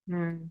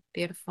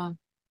 Beautiful.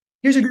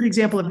 Here's a good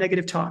example of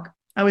negative talk.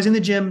 I was in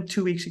the gym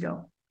 2 weeks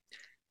ago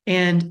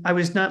and I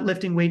was not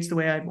lifting weights the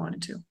way I'd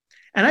wanted to.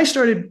 And I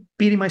started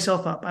beating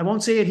myself up. I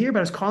won't say it here, but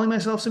I was calling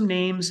myself some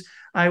names.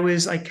 I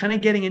was like kind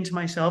of getting into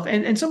myself.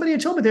 And somebody had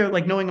told me, they're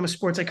like, knowing I'm a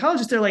sports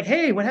psychologist, they're like,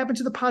 hey, what happened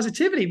to the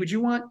positivity? Would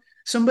you want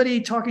somebody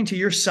talking to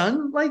your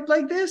son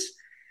like this?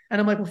 And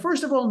I'm like, well,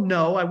 first of all,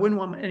 no, I wouldn't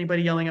want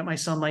anybody yelling at my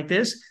son like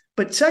this.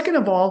 But second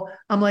of all,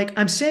 I'm like,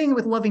 I'm saying it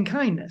with loving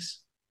kindness.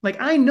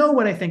 Like, I know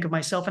what I think of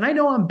myself and I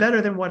know I'm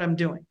better than what I'm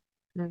doing.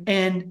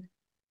 And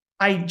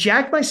I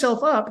jacked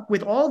myself up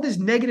with all this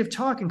negative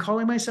talk and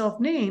calling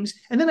myself names.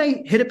 And then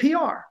I hit a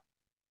PR.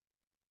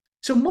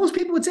 So most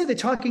people would say that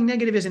talking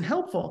negative isn't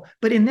helpful.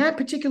 But in that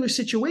particular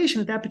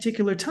situation, at that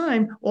particular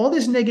time, all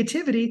this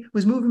negativity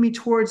was moving me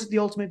towards the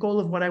ultimate goal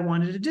of what I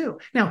wanted to do.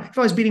 Now, if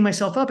I was beating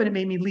myself up and it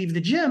made me leave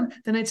the gym,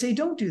 then I'd say,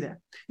 don't do that.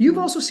 You've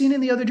also seen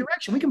in the other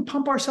direction. We can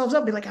pump ourselves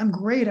up, be like, I'm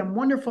great, I'm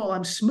wonderful,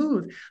 I'm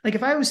smooth. Like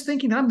if I was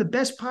thinking that I'm the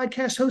best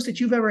podcast host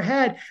that you've ever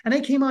had, and I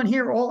came on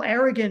here all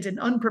arrogant and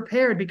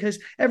unprepared because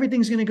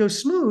everything's going to go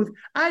smooth,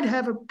 I'd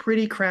have a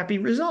pretty crappy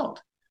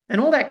result. And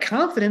all that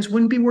confidence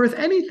wouldn't be worth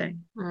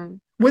anything.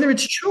 Whether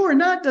it's true or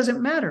not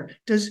doesn't matter.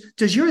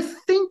 Does your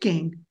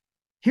thinking,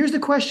 here's the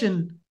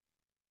question,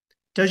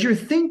 does your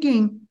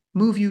thinking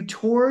move you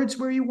towards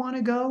where you want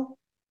to go?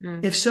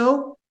 If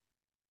so,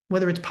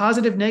 whether it's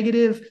positive,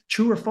 negative,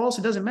 true or false,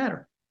 it doesn't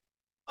matter.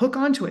 Hook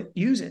onto it,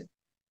 use it.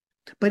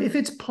 But if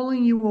it's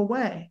pulling you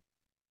away,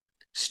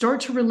 start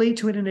to relate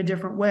to it in a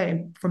different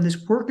way from this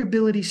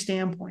workability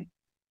standpoint.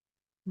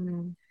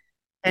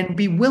 And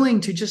be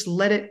willing to just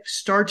let it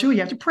start to. You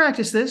have to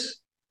practice this.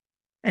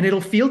 And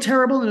it'll feel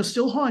terrible and it'll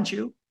still haunt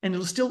you and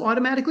it'll still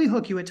automatically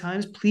hook you at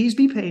times. Please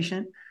be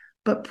patient,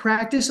 but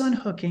practice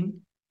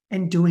unhooking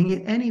and doing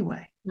it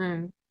anyway.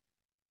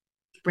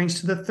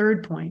 Brings to the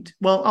third point.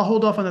 Well, I'll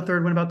hold off on the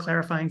third one about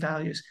clarifying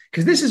values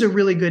because this is a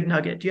really good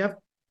nugget. Do you have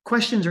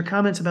questions or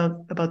comments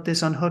about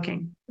this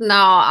unhooking? No,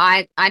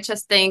 I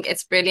just think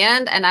it's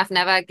brilliant and I've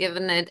never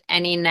given it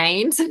any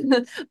names,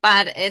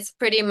 but it's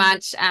pretty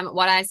much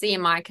what I see in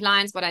my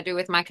clients, what I do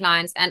with my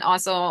clients, and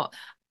also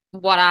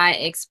what I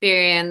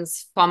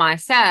experience for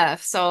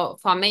myself. So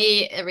for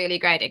me, a really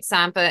great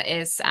example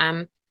is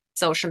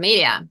social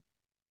media.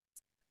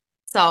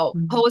 So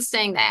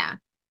posting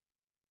there,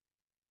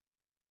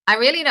 I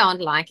really don't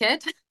like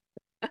it.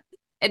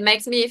 It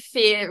makes me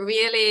feel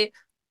really,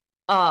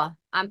 oh,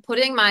 I'm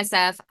putting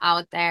myself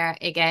out there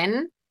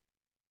again.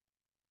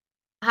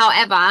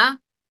 However,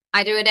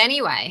 I do it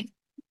anyway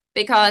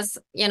because,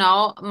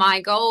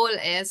 my goal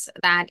is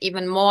that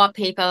even more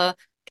people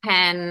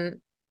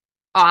can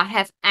or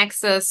have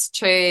access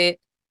to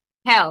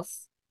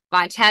health,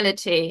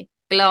 vitality,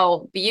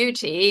 glow,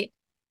 beauty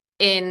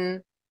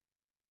in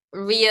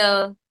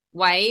real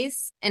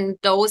ways, in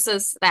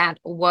doses that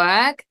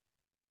work,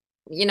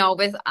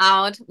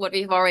 without what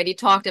we've already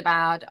talked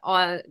about,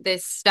 all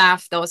this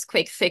stuff, those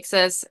quick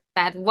fixes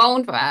that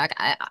won't work.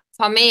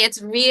 For me,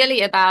 it's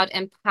really about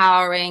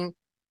empowering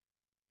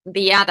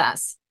the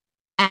others.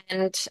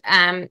 And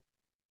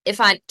if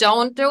I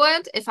don't do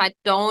it, if I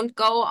don't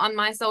go on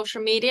my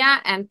social media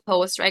and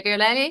post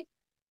regularly,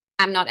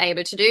 I'm not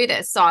able to do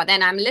this. So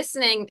then I'm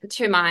listening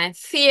to my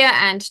fear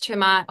and to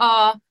my,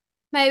 oh,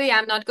 maybe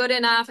I'm not good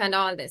enough and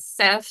all this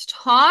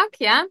self-talk,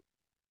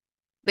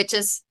 which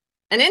is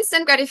an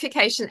instant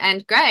gratification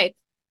and great.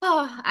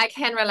 Oh, I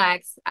can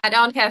relax. I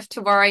don't have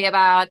to worry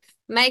about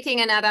making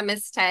another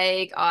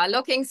mistake or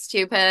looking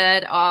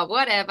stupid or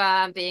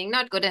whatever, being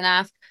not good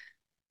enough.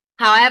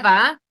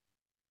 However,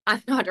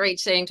 I'm not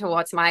reaching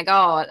towards my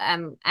goal.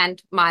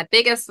 And my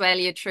biggest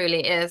value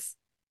truly is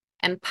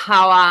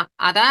empower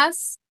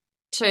others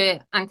to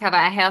uncover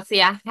a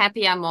healthier,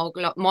 happier, more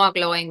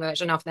glowing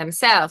version of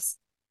themselves.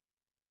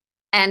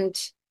 And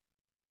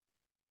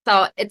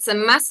so it's a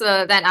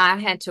muscle that I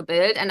had to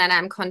build and that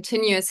I'm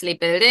continuously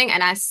building.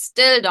 And I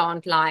still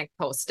don't like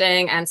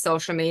posting and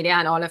social media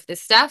and all of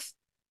this stuff,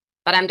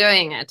 but I'm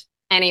doing it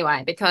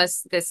anyway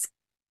because this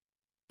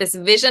this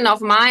vision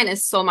of mine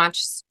is so much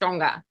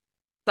stronger.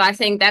 So I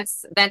think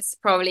that's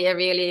probably a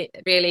really,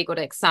 really good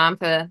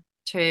example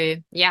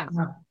to, yeah.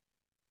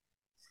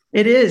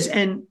 It is.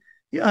 And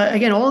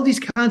again, all of these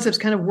concepts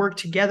kind of work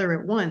together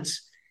at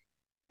once.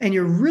 And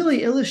you're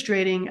really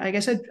illustrating, I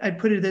guess I'd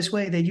put it this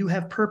way, that you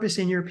have purpose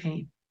in your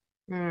pain.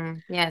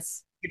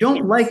 Yes. You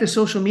don't like the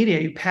social media.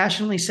 You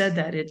passionately said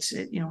that.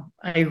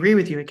 I agree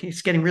with you.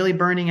 It's getting really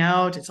burning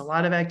out. It's a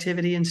lot of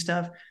activity and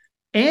stuff.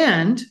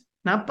 And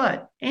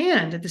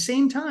at the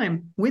same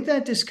time, with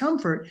that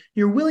discomfort,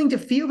 you're willing to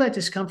feel that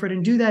discomfort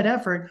and do that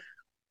effort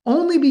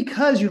only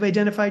because you've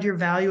identified your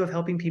value of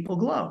helping people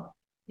glow.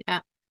 Yeah.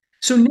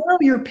 So now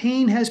your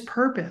pain has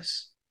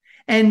purpose.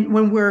 And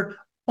when we're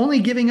only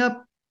giving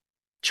up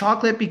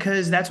chocolate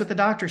because that's what the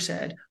doctor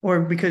said,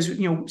 or because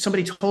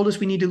somebody told us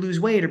we need to lose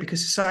weight, or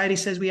because society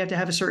says we have to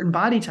have a certain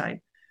body type,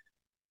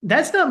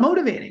 that's not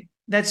motivating.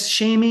 That's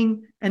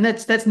shaming, and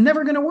that's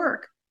never going to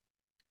work.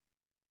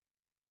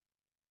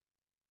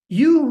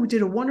 You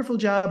did a wonderful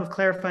job of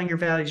clarifying your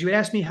values. You had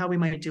asked me how we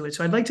might do it.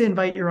 So I'd like to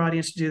invite your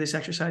audience to do this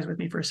exercise with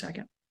me for a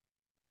second.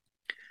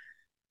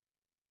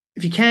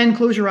 If you can,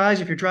 close your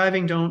eyes. If you're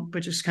driving, don't,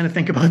 but just kind of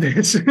think about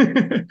this.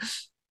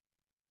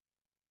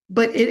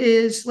 But it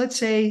is, let's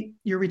say,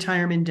 your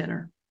retirement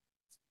dinner.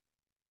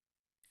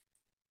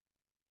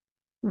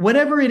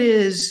 Whatever it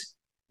is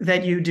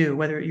that you do,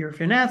 whether you're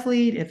an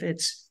athlete, if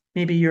it's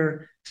maybe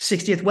your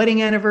 60th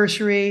wedding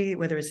anniversary,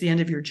 whether it's the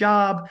end of your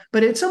job,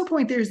 but at some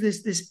point there's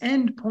this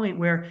end point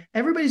where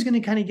everybody's going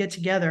to kind of get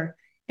together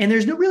and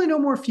there's really no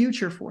more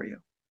future for you.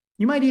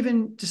 You might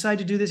even decide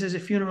to do this as a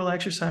funeral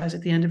exercise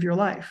at the end of your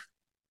life.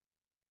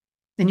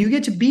 And you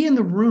get to be in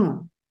the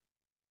room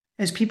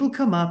as people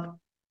come up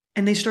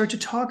and they start to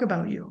talk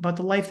about you, about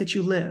the life that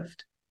you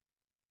lived.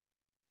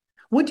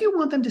 What do you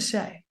want them to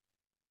say?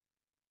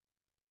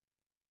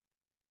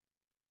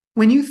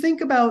 When you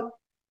think about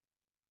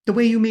the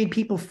way you made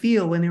people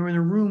feel when they were in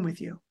a room with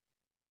you,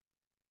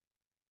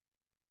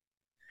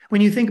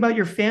 when you think about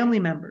your family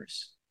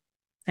members,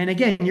 and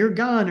again, you're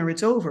gone or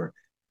it's over,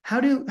 how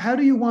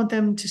do you want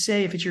them to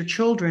say, if it's your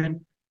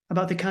children,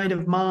 about the kind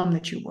of mom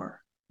that you were,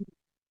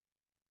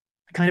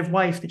 the kind of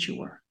wife that you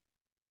were?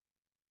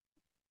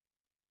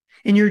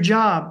 In your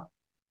job,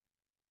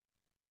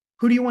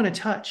 who do you want to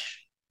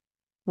touch?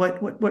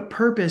 What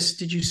purpose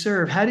did you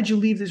serve? How did you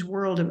leave this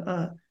world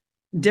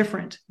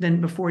different than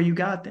before you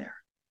got there?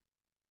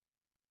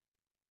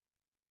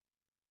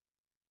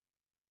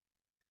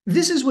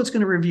 This is what's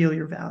going to reveal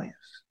your values.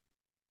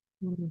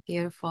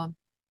 Beautiful.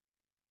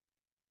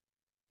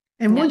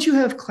 And once you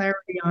have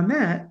clarity on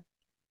that,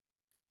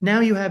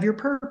 now you have your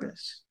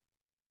purpose.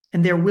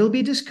 And there will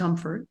be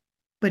discomfort,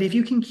 but if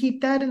you can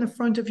keep that in the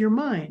front of your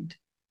mind,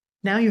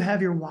 now you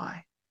have your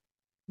why.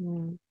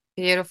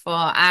 Beautiful.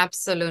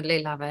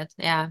 Absolutely love it.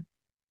 Yeah.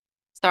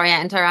 Sorry,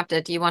 I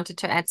interrupted. You wanted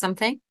to add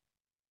something?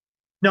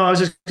 No, I was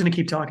just going to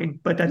keep talking,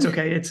 but that's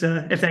okay. It's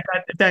if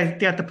that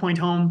got the point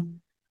home.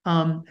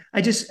 I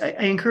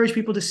encourage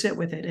people to sit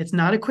with it. It's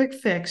not a quick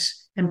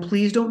fix, and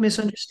please don't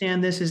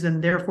misunderstand this as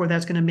then therefore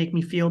that's going to make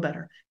me feel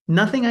better.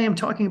 Nothing I am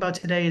talking about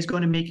today is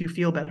going to make you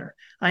feel better.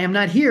 I am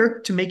not here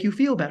to make you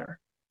feel better.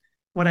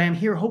 What I am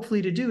here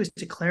hopefully to do is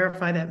to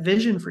clarify that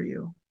vision for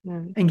you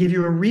and give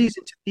you a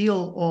reason to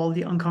feel all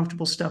the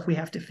uncomfortable stuff we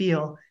have to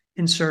feel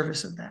in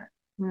service of that.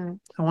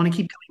 I want to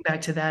keep coming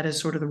back to that as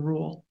sort of the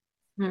rule.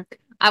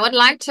 I would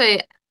like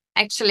to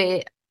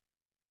actually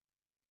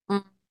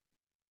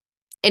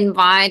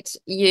invite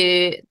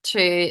you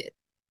to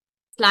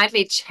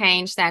slightly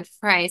change that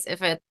phrase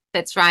if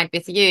that's right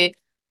with you.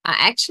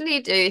 I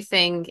actually do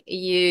think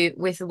you,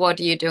 with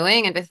what you're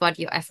doing and with what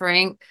you're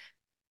offering,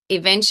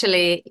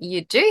 eventually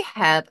you do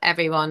help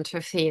everyone to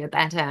feel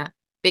better,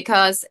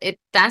 because it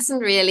doesn't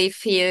really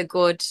feel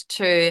good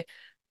to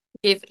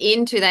give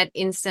into that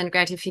instant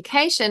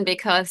gratification,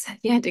 because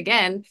yet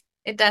again,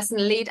 it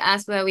doesn't lead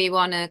us where we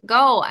want to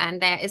go,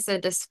 and there is a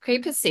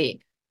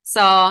discrepancy.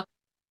 So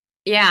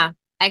yeah,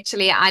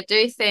 actually, I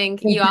do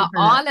think you are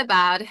all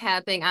about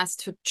helping us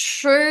to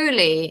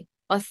truly,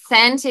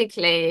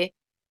 authentically,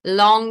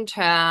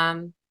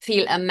 long-term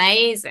feel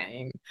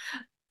amazing.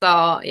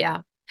 So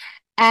yeah.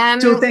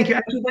 So thank you.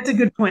 Actually, that's a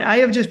good point. I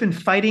have just been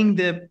fighting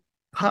the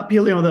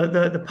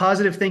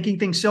positive thinking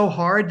thing so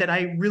hard that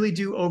I really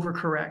do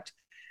overcorrect.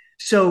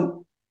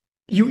 So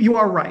you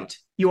are right.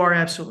 You are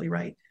absolutely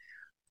right.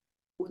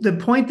 The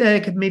point that I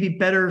could maybe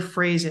better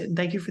phrase it, and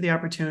thank you for the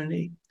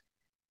opportunity,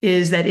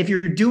 is that if you're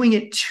doing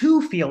it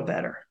to feel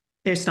better,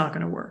 it's not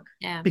going to work.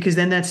 Because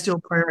then that's still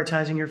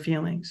prioritizing your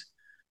feelings.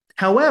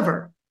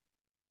 However,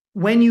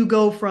 when you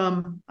go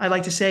from, I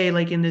like to say,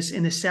 like in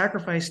this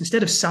sacrifice,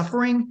 instead of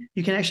suffering,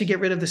 you can actually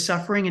get rid of the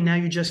suffering, and now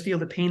you just feel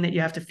the pain that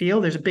you have to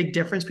feel. There's a big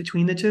difference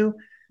between the two.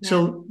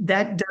 So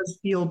that does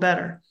feel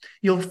better.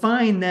 You'll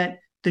find that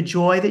the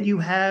joy that you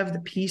have, the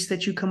peace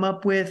that you come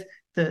up with,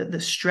 the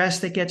stress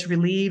that gets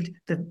relieved,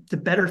 the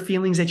better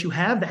feelings that you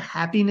have, the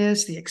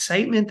happiness, the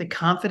excitement, the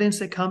confidence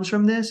that comes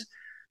from this,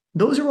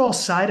 those are all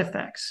side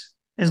effects.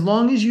 As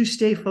long as you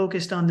stay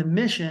focused on the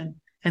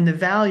mission and the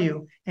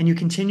value, and you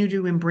continue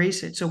to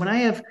embrace it. So when I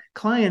have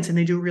clients and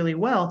they do really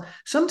well,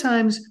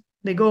 sometimes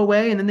they go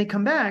away and then they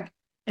come back.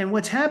 And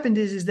what's happened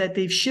is that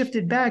they've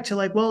shifted back to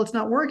like, well, it's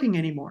not working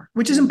anymore,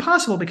 which is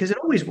impossible because it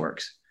always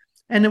works.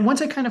 And then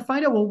once I kind of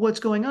find out, well, what's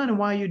going on and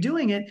why are you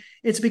doing it?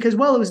 It's because,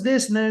 well, it was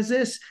this and then it was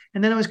this.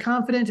 And then I was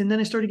confident. And then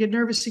I started to get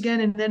nervous again.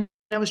 And then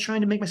I was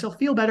trying to make myself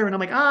feel better. And I'm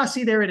like,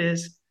 see, there it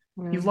is.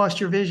 You've lost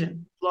your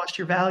vision, lost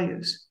your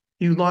values,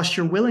 you lost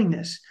your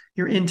willingness.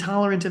 You're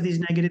intolerant of these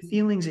negative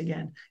feelings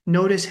again.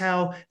 Notice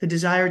how the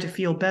desire to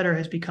feel better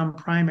has become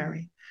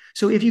primary.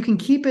 So if you can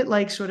keep it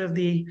like sort of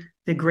the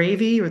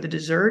gravy or the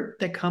dessert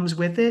that comes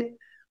with it,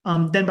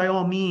 then by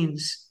all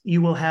means,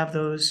 you will have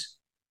those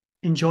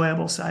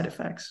enjoyable side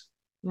effects.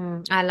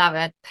 I love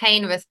it.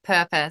 Pain with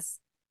purpose.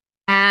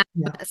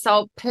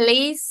 So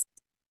please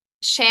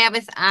share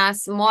with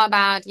us more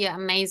about your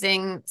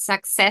amazing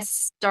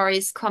success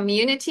stories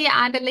community,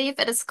 I believe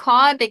it is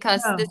called,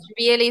 because this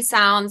really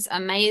sounds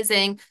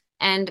amazing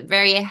and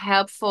very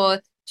helpful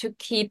to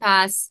keep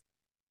us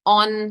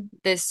on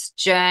this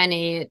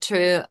journey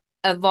to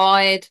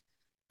avoid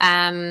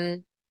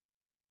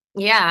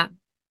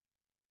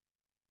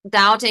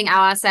doubting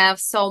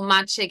ourselves so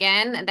much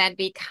again that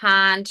we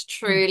can't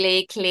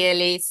truly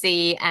clearly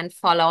see and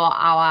follow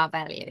our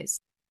values.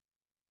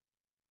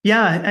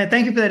 Yeah,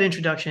 thank you for that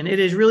introduction. It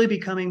is really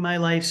becoming my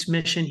life's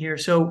mission here.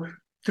 So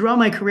throughout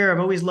my career, I've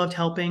always loved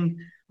helping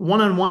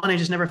one-on-one. I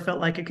just never felt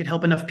like I could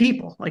help enough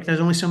people. Like there's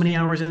only so many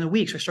hours in the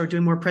week. So I started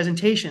doing more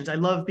presentations. I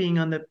love being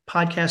on the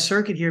podcast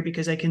circuit here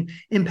because I can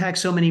impact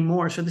so many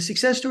more. So the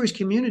Success Stories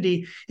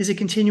community is a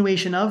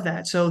continuation of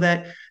that. So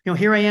that,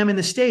 here I am in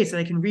the States, that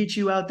I can reach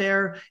you out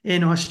there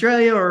in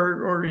Australia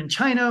or in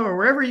China or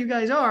wherever you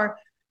guys are.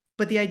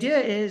 But the idea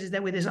is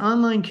that with this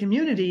online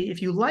community,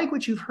 if you like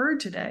what you've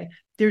heard today,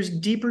 there's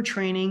deeper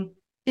training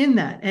in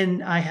that.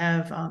 And I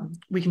have,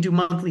 we can do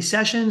monthly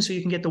sessions so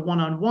you can get the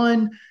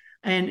one-on-one.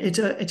 And it's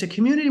a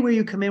community where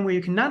you come in, where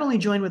you can not only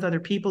join with other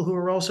people who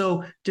are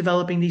also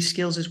developing these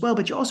skills as well,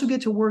 but you also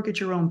get to work at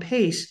your own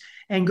pace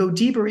and go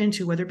deeper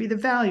into whether it be the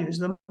values,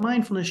 the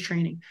mindfulness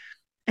training.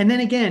 And then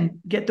again,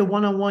 get the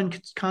one-on-one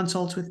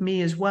consults with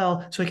me as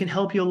well, so I can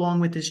help you along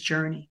with this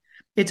journey.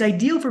 It's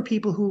ideal for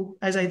people who,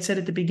 as I said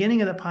at the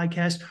beginning of the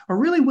podcast, are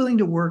really willing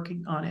to work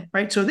on it,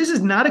 right? So this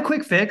is not a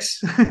quick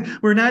fix.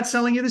 We're not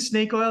selling you the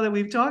snake oil that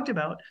we've talked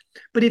about.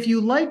 But if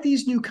you like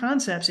these new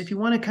concepts, if you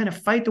want to kind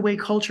of fight the way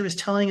culture is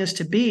telling us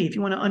to be, if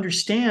you want to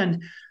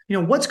understand,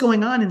 what's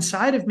going on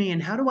inside of me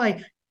and how do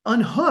I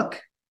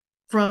unhook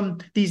from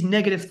these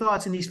negative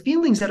thoughts and these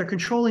feelings that are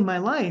controlling my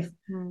life,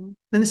 then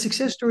the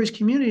Success Stories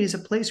community is a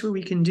place where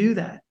we can do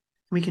that.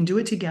 We can do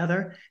it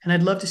together. And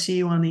I'd love to see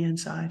you on the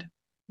inside.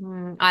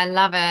 I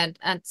love it.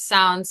 It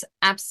sounds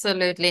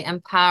absolutely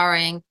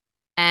empowering.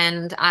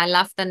 And I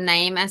love the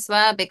name as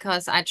well,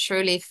 because I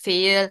truly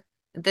feel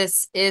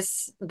this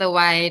is the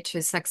way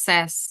to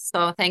success.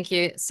 So thank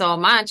you so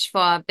much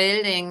for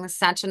building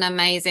such an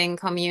amazing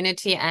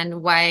community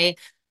and way,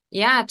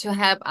 to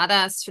help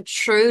others to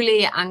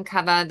truly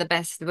uncover the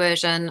best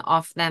version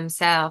of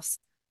themselves.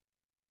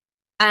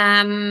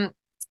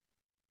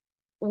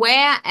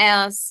 Where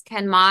else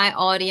can my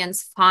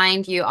audience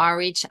find you or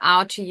reach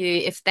out to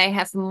you if they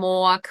have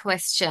more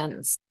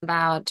questions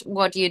about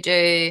what you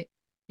do?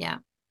 Yeah,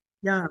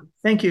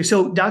 thank you.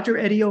 So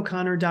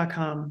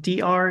dreddieoconnor.com,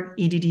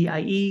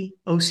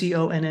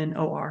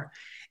 DREDDIEOCONNOR.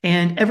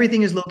 And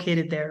everything is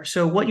located there.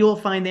 So what you'll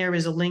find there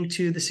is a link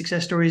to the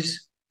Success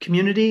Stories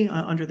community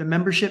under the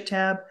membership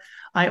tab.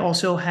 I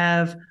also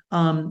have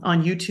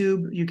on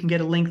YouTube, you can get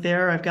a link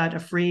there. I've got a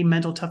free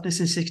mental toughness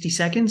in 60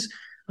 seconds.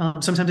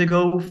 Sometimes I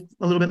go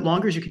a little bit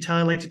longer. As you can tell,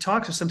 I like to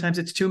talk. So sometimes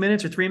it's 2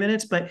 minutes or 3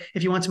 minutes. But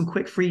if you want some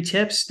quick free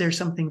tips, there's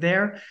something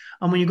there.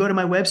 When you go to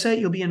my website,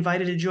 you'll be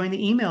invited to join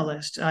the email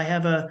list. I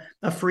have a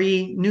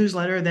free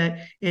newsletter that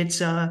it's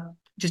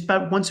just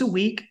about once a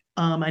week.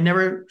 I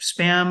never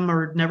spam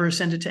or never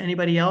send it to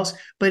anybody else,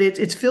 but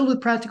it's filled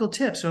with practical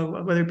tips.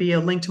 So whether it be a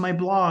link to my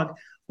blog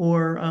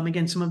or,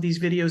 again, some of these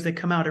videos that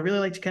come out, I really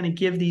like to kind of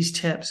give these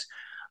tips.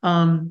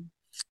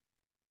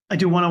 I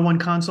do one-on-one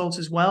consults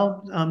as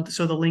well.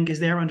 So the link is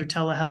there under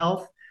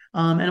telehealth.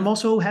 And I'm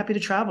also happy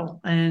to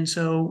travel. And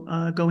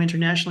so go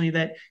internationally,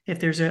 that if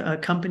there's a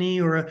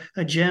company or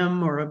a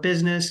gym or a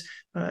business,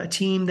 a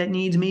team that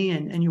needs me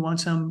and you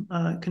want some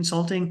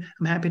consulting,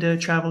 I'm happy to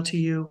travel to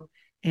you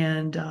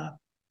and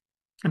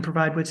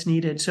provide what's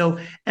needed. So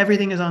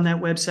everything is on that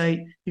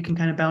website. You can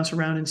kind of bounce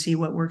around and see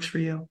what works for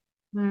you.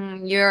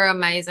 You're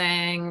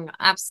amazing.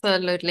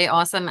 Absolutely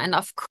awesome. And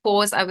of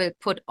course, I will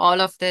put all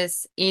of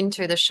this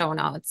into the show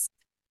notes.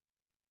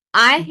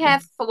 I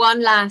have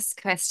one last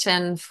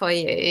question for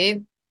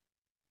you.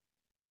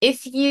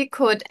 If you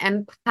could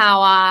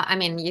empower,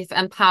 you've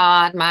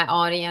empowered my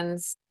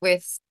audience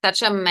with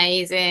such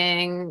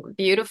amazing,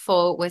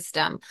 beautiful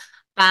wisdom,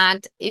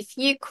 but if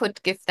you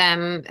could give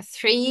them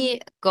 3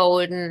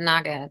 golden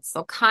nuggets,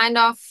 so kind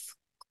of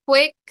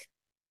quick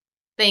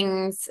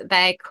things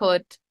they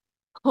could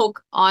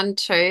hook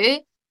onto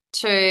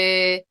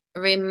to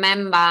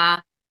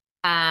remember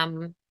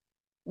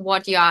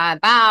what you are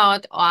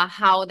about or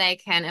how they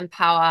can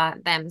empower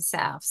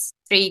themselves.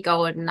 3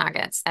 golden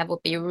nuggets. That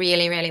would be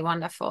really, really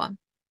wonderful.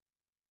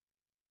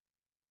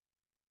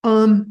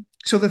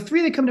 So the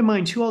 3 that come to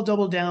mind, 2 I'll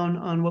double down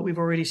on what we've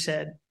already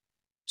said.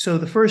 So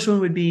the first one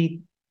would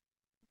be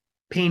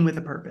pain with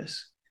a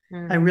purpose.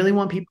 I really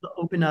want people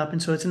to open up.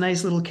 And so it's a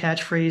nice little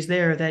catchphrase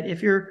there that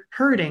if you're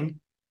hurting,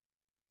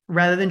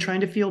 rather than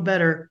trying to feel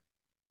better,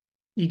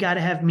 you got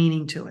to have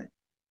meaning to it.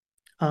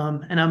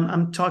 And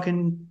I'm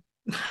talking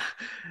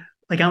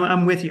like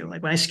I'm with you.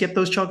 Like when I skip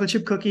those chocolate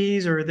chip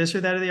cookies or this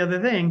or that or the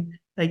other thing,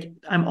 like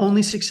I'm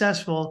only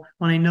successful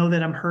when I know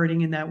that I'm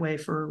hurting in that way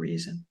for a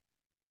reason.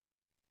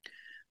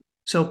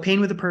 So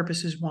pain with a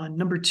purpose is 1.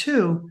 Number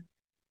 2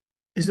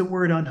 is the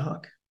word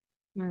unhook.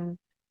 And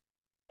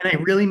I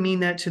really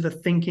mean that to the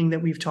thinking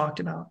that we've talked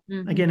about.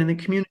 Again, in the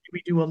community,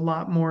 we do a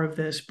lot more of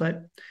this,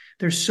 but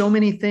there's so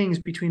many things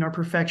between our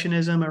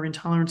perfectionism, our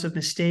intolerance of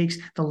mistakes,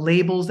 the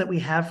labels that we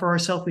have for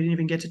ourselves. We didn't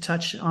even get to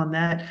touch on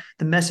that.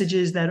 The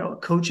messages that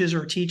coaches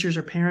or teachers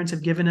or parents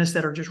have given us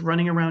that are just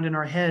running around in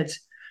our heads.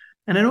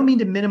 And I don't mean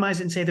to minimize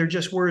it and say they're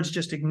just words,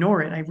 just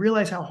ignore it. I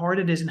realize how hard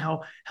it is and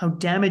how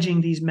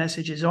damaging these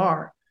messages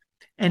are.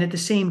 And at the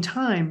same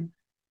time,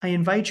 I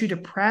invite you to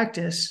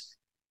practice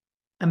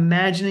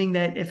imagining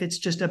that if it's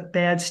just a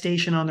bad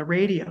station on the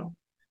radio,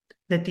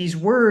 that these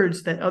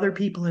words that other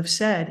people have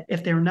said,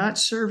 if they're not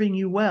serving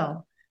you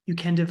well, you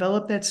can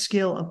develop that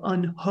skill of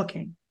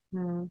unhooking.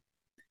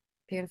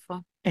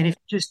 Beautiful. And if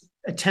you just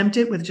attempt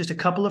it with just a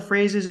couple of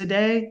phrases a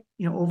day,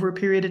 over a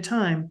period of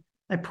time,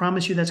 I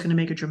promise you that's going to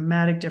make a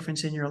dramatic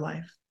difference in your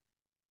life.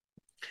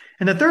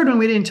 And the third one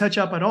we didn't touch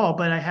up at all,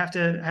 but I have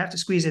to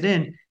squeeze it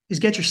in, is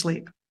get your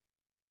sleep.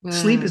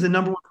 Sleep is the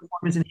number 1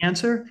 performance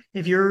enhancer.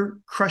 If you're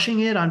crushing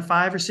it on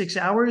 5 or 6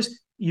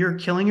 hours, you're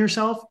killing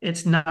yourself.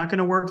 It's not going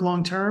to work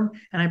long term.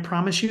 And I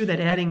promise you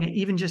that adding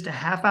even just a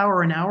half hour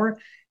or an hour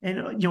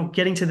and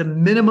getting to the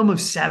minimum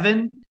of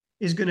 7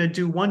 is going to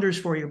do wonders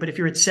for you. But if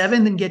you're at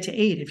 7, then get to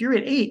 8. If you're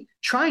at 8,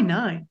 try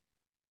 9,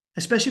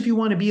 especially if you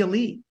want to be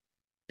elite,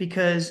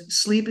 because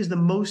sleep is the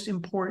most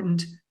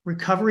important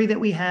recovery that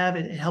we have.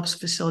 It helps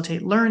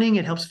facilitate learning.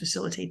 It helps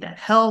facilitate that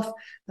health,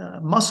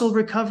 muscle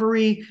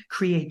recovery,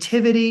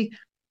 creativity.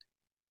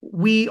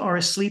 We are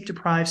a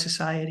sleep-deprived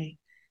society.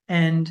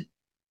 And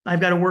I've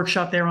got a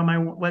workshop there on my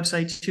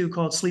website too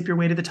called Sleep Your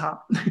Way to the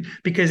Top,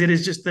 because it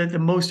is just the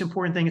most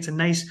important thing. It's a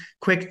nice,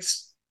 quick,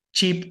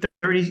 cheap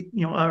 30,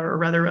 or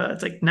rather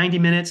it's like 90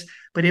 minutes,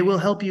 but it will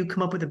help you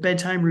come up with a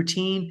bedtime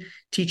routine,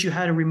 teach you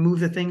how to remove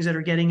the things that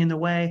are getting in the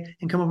way,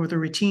 and come up with a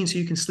routine so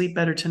you can sleep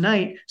better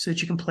tonight so that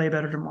you can play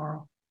better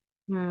tomorrow.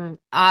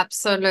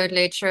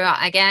 Absolutely true.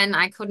 Again,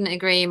 I couldn't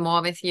agree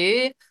more with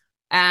you.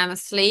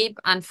 Sleep,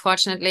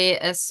 unfortunately,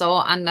 is so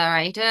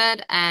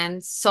underrated,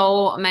 and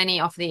so many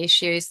of the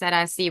issues that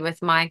I see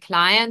with my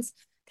clients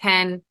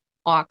can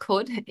or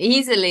could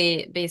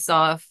easily be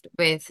solved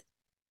with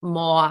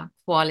more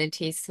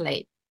quality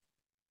sleep.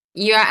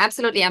 You are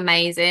absolutely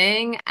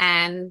amazing,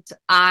 and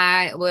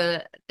I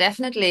will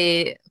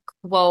definitely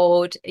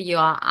quote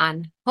your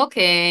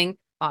unhooking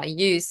or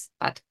use,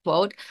 but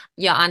quote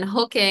your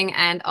unhooking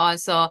and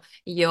also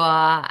your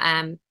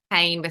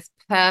pain with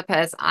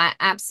purpose. I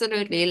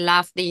absolutely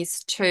love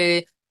these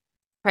 2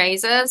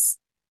 phrases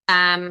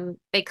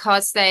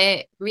because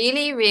they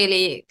really,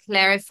 really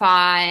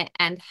clarify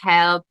and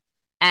help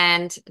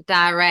and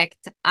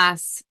direct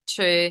us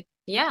to,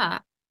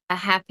 a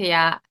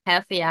happier,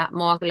 healthier,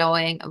 more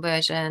glowing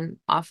version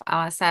of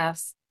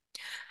ourselves.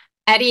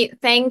 Eddie,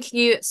 thank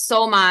you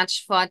so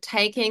much for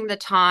taking the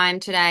time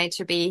today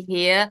to be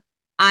here.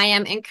 I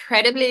am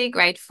incredibly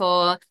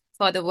grateful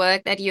for the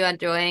work that you are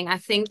doing. I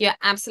think you're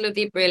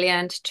absolutely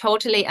brilliant,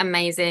 totally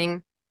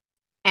amazing.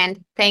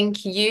 And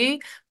thank you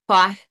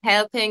for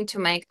helping to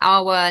make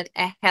our world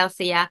a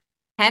healthier,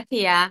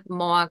 happier,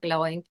 more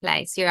glowing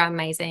place. You're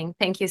amazing.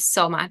 Thank you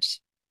so much.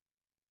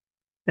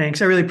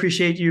 Thanks. I really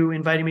appreciate you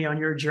inviting me on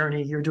your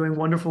journey. You're doing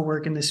wonderful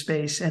work in this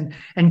space, and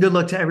good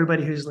luck to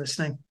everybody who's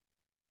listening.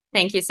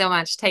 Thank you so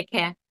much. Take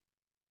care.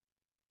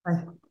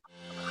 Bye.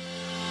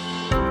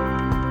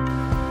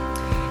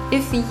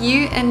 If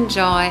you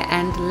enjoy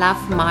and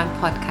love my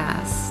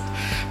podcast,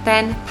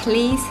 then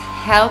please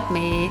help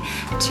me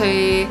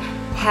to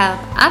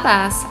help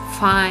others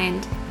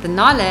find the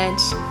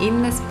knowledge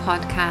in this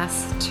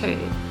podcast too.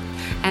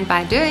 And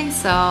by doing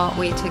so,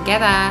 we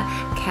together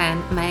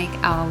can make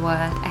our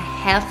world a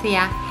healthier,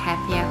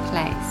 happier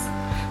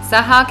place. So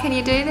how can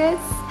you do this?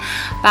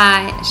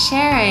 By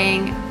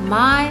sharing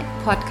my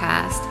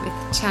podcast with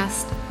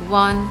just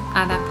one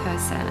other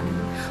person.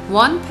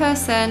 One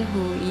person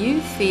who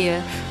you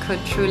feel could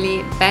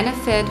truly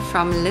benefit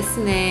from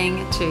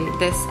listening to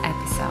this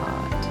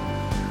episode.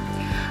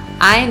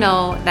 I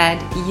know that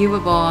you were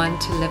born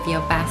to live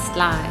your best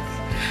life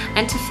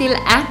and to feel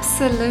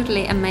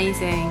absolutely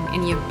amazing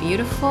in your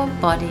beautiful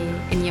body,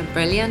 in your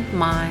brilliant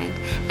mind,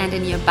 and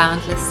in your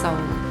boundless soul.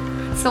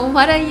 So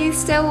what are you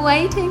still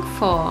waiting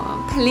for?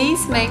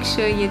 Please make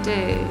sure you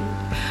do.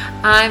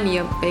 I'm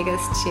your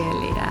biggest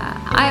cheerleader.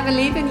 I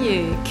believe in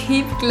you.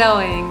 Keep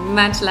glowing.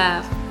 Much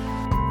love.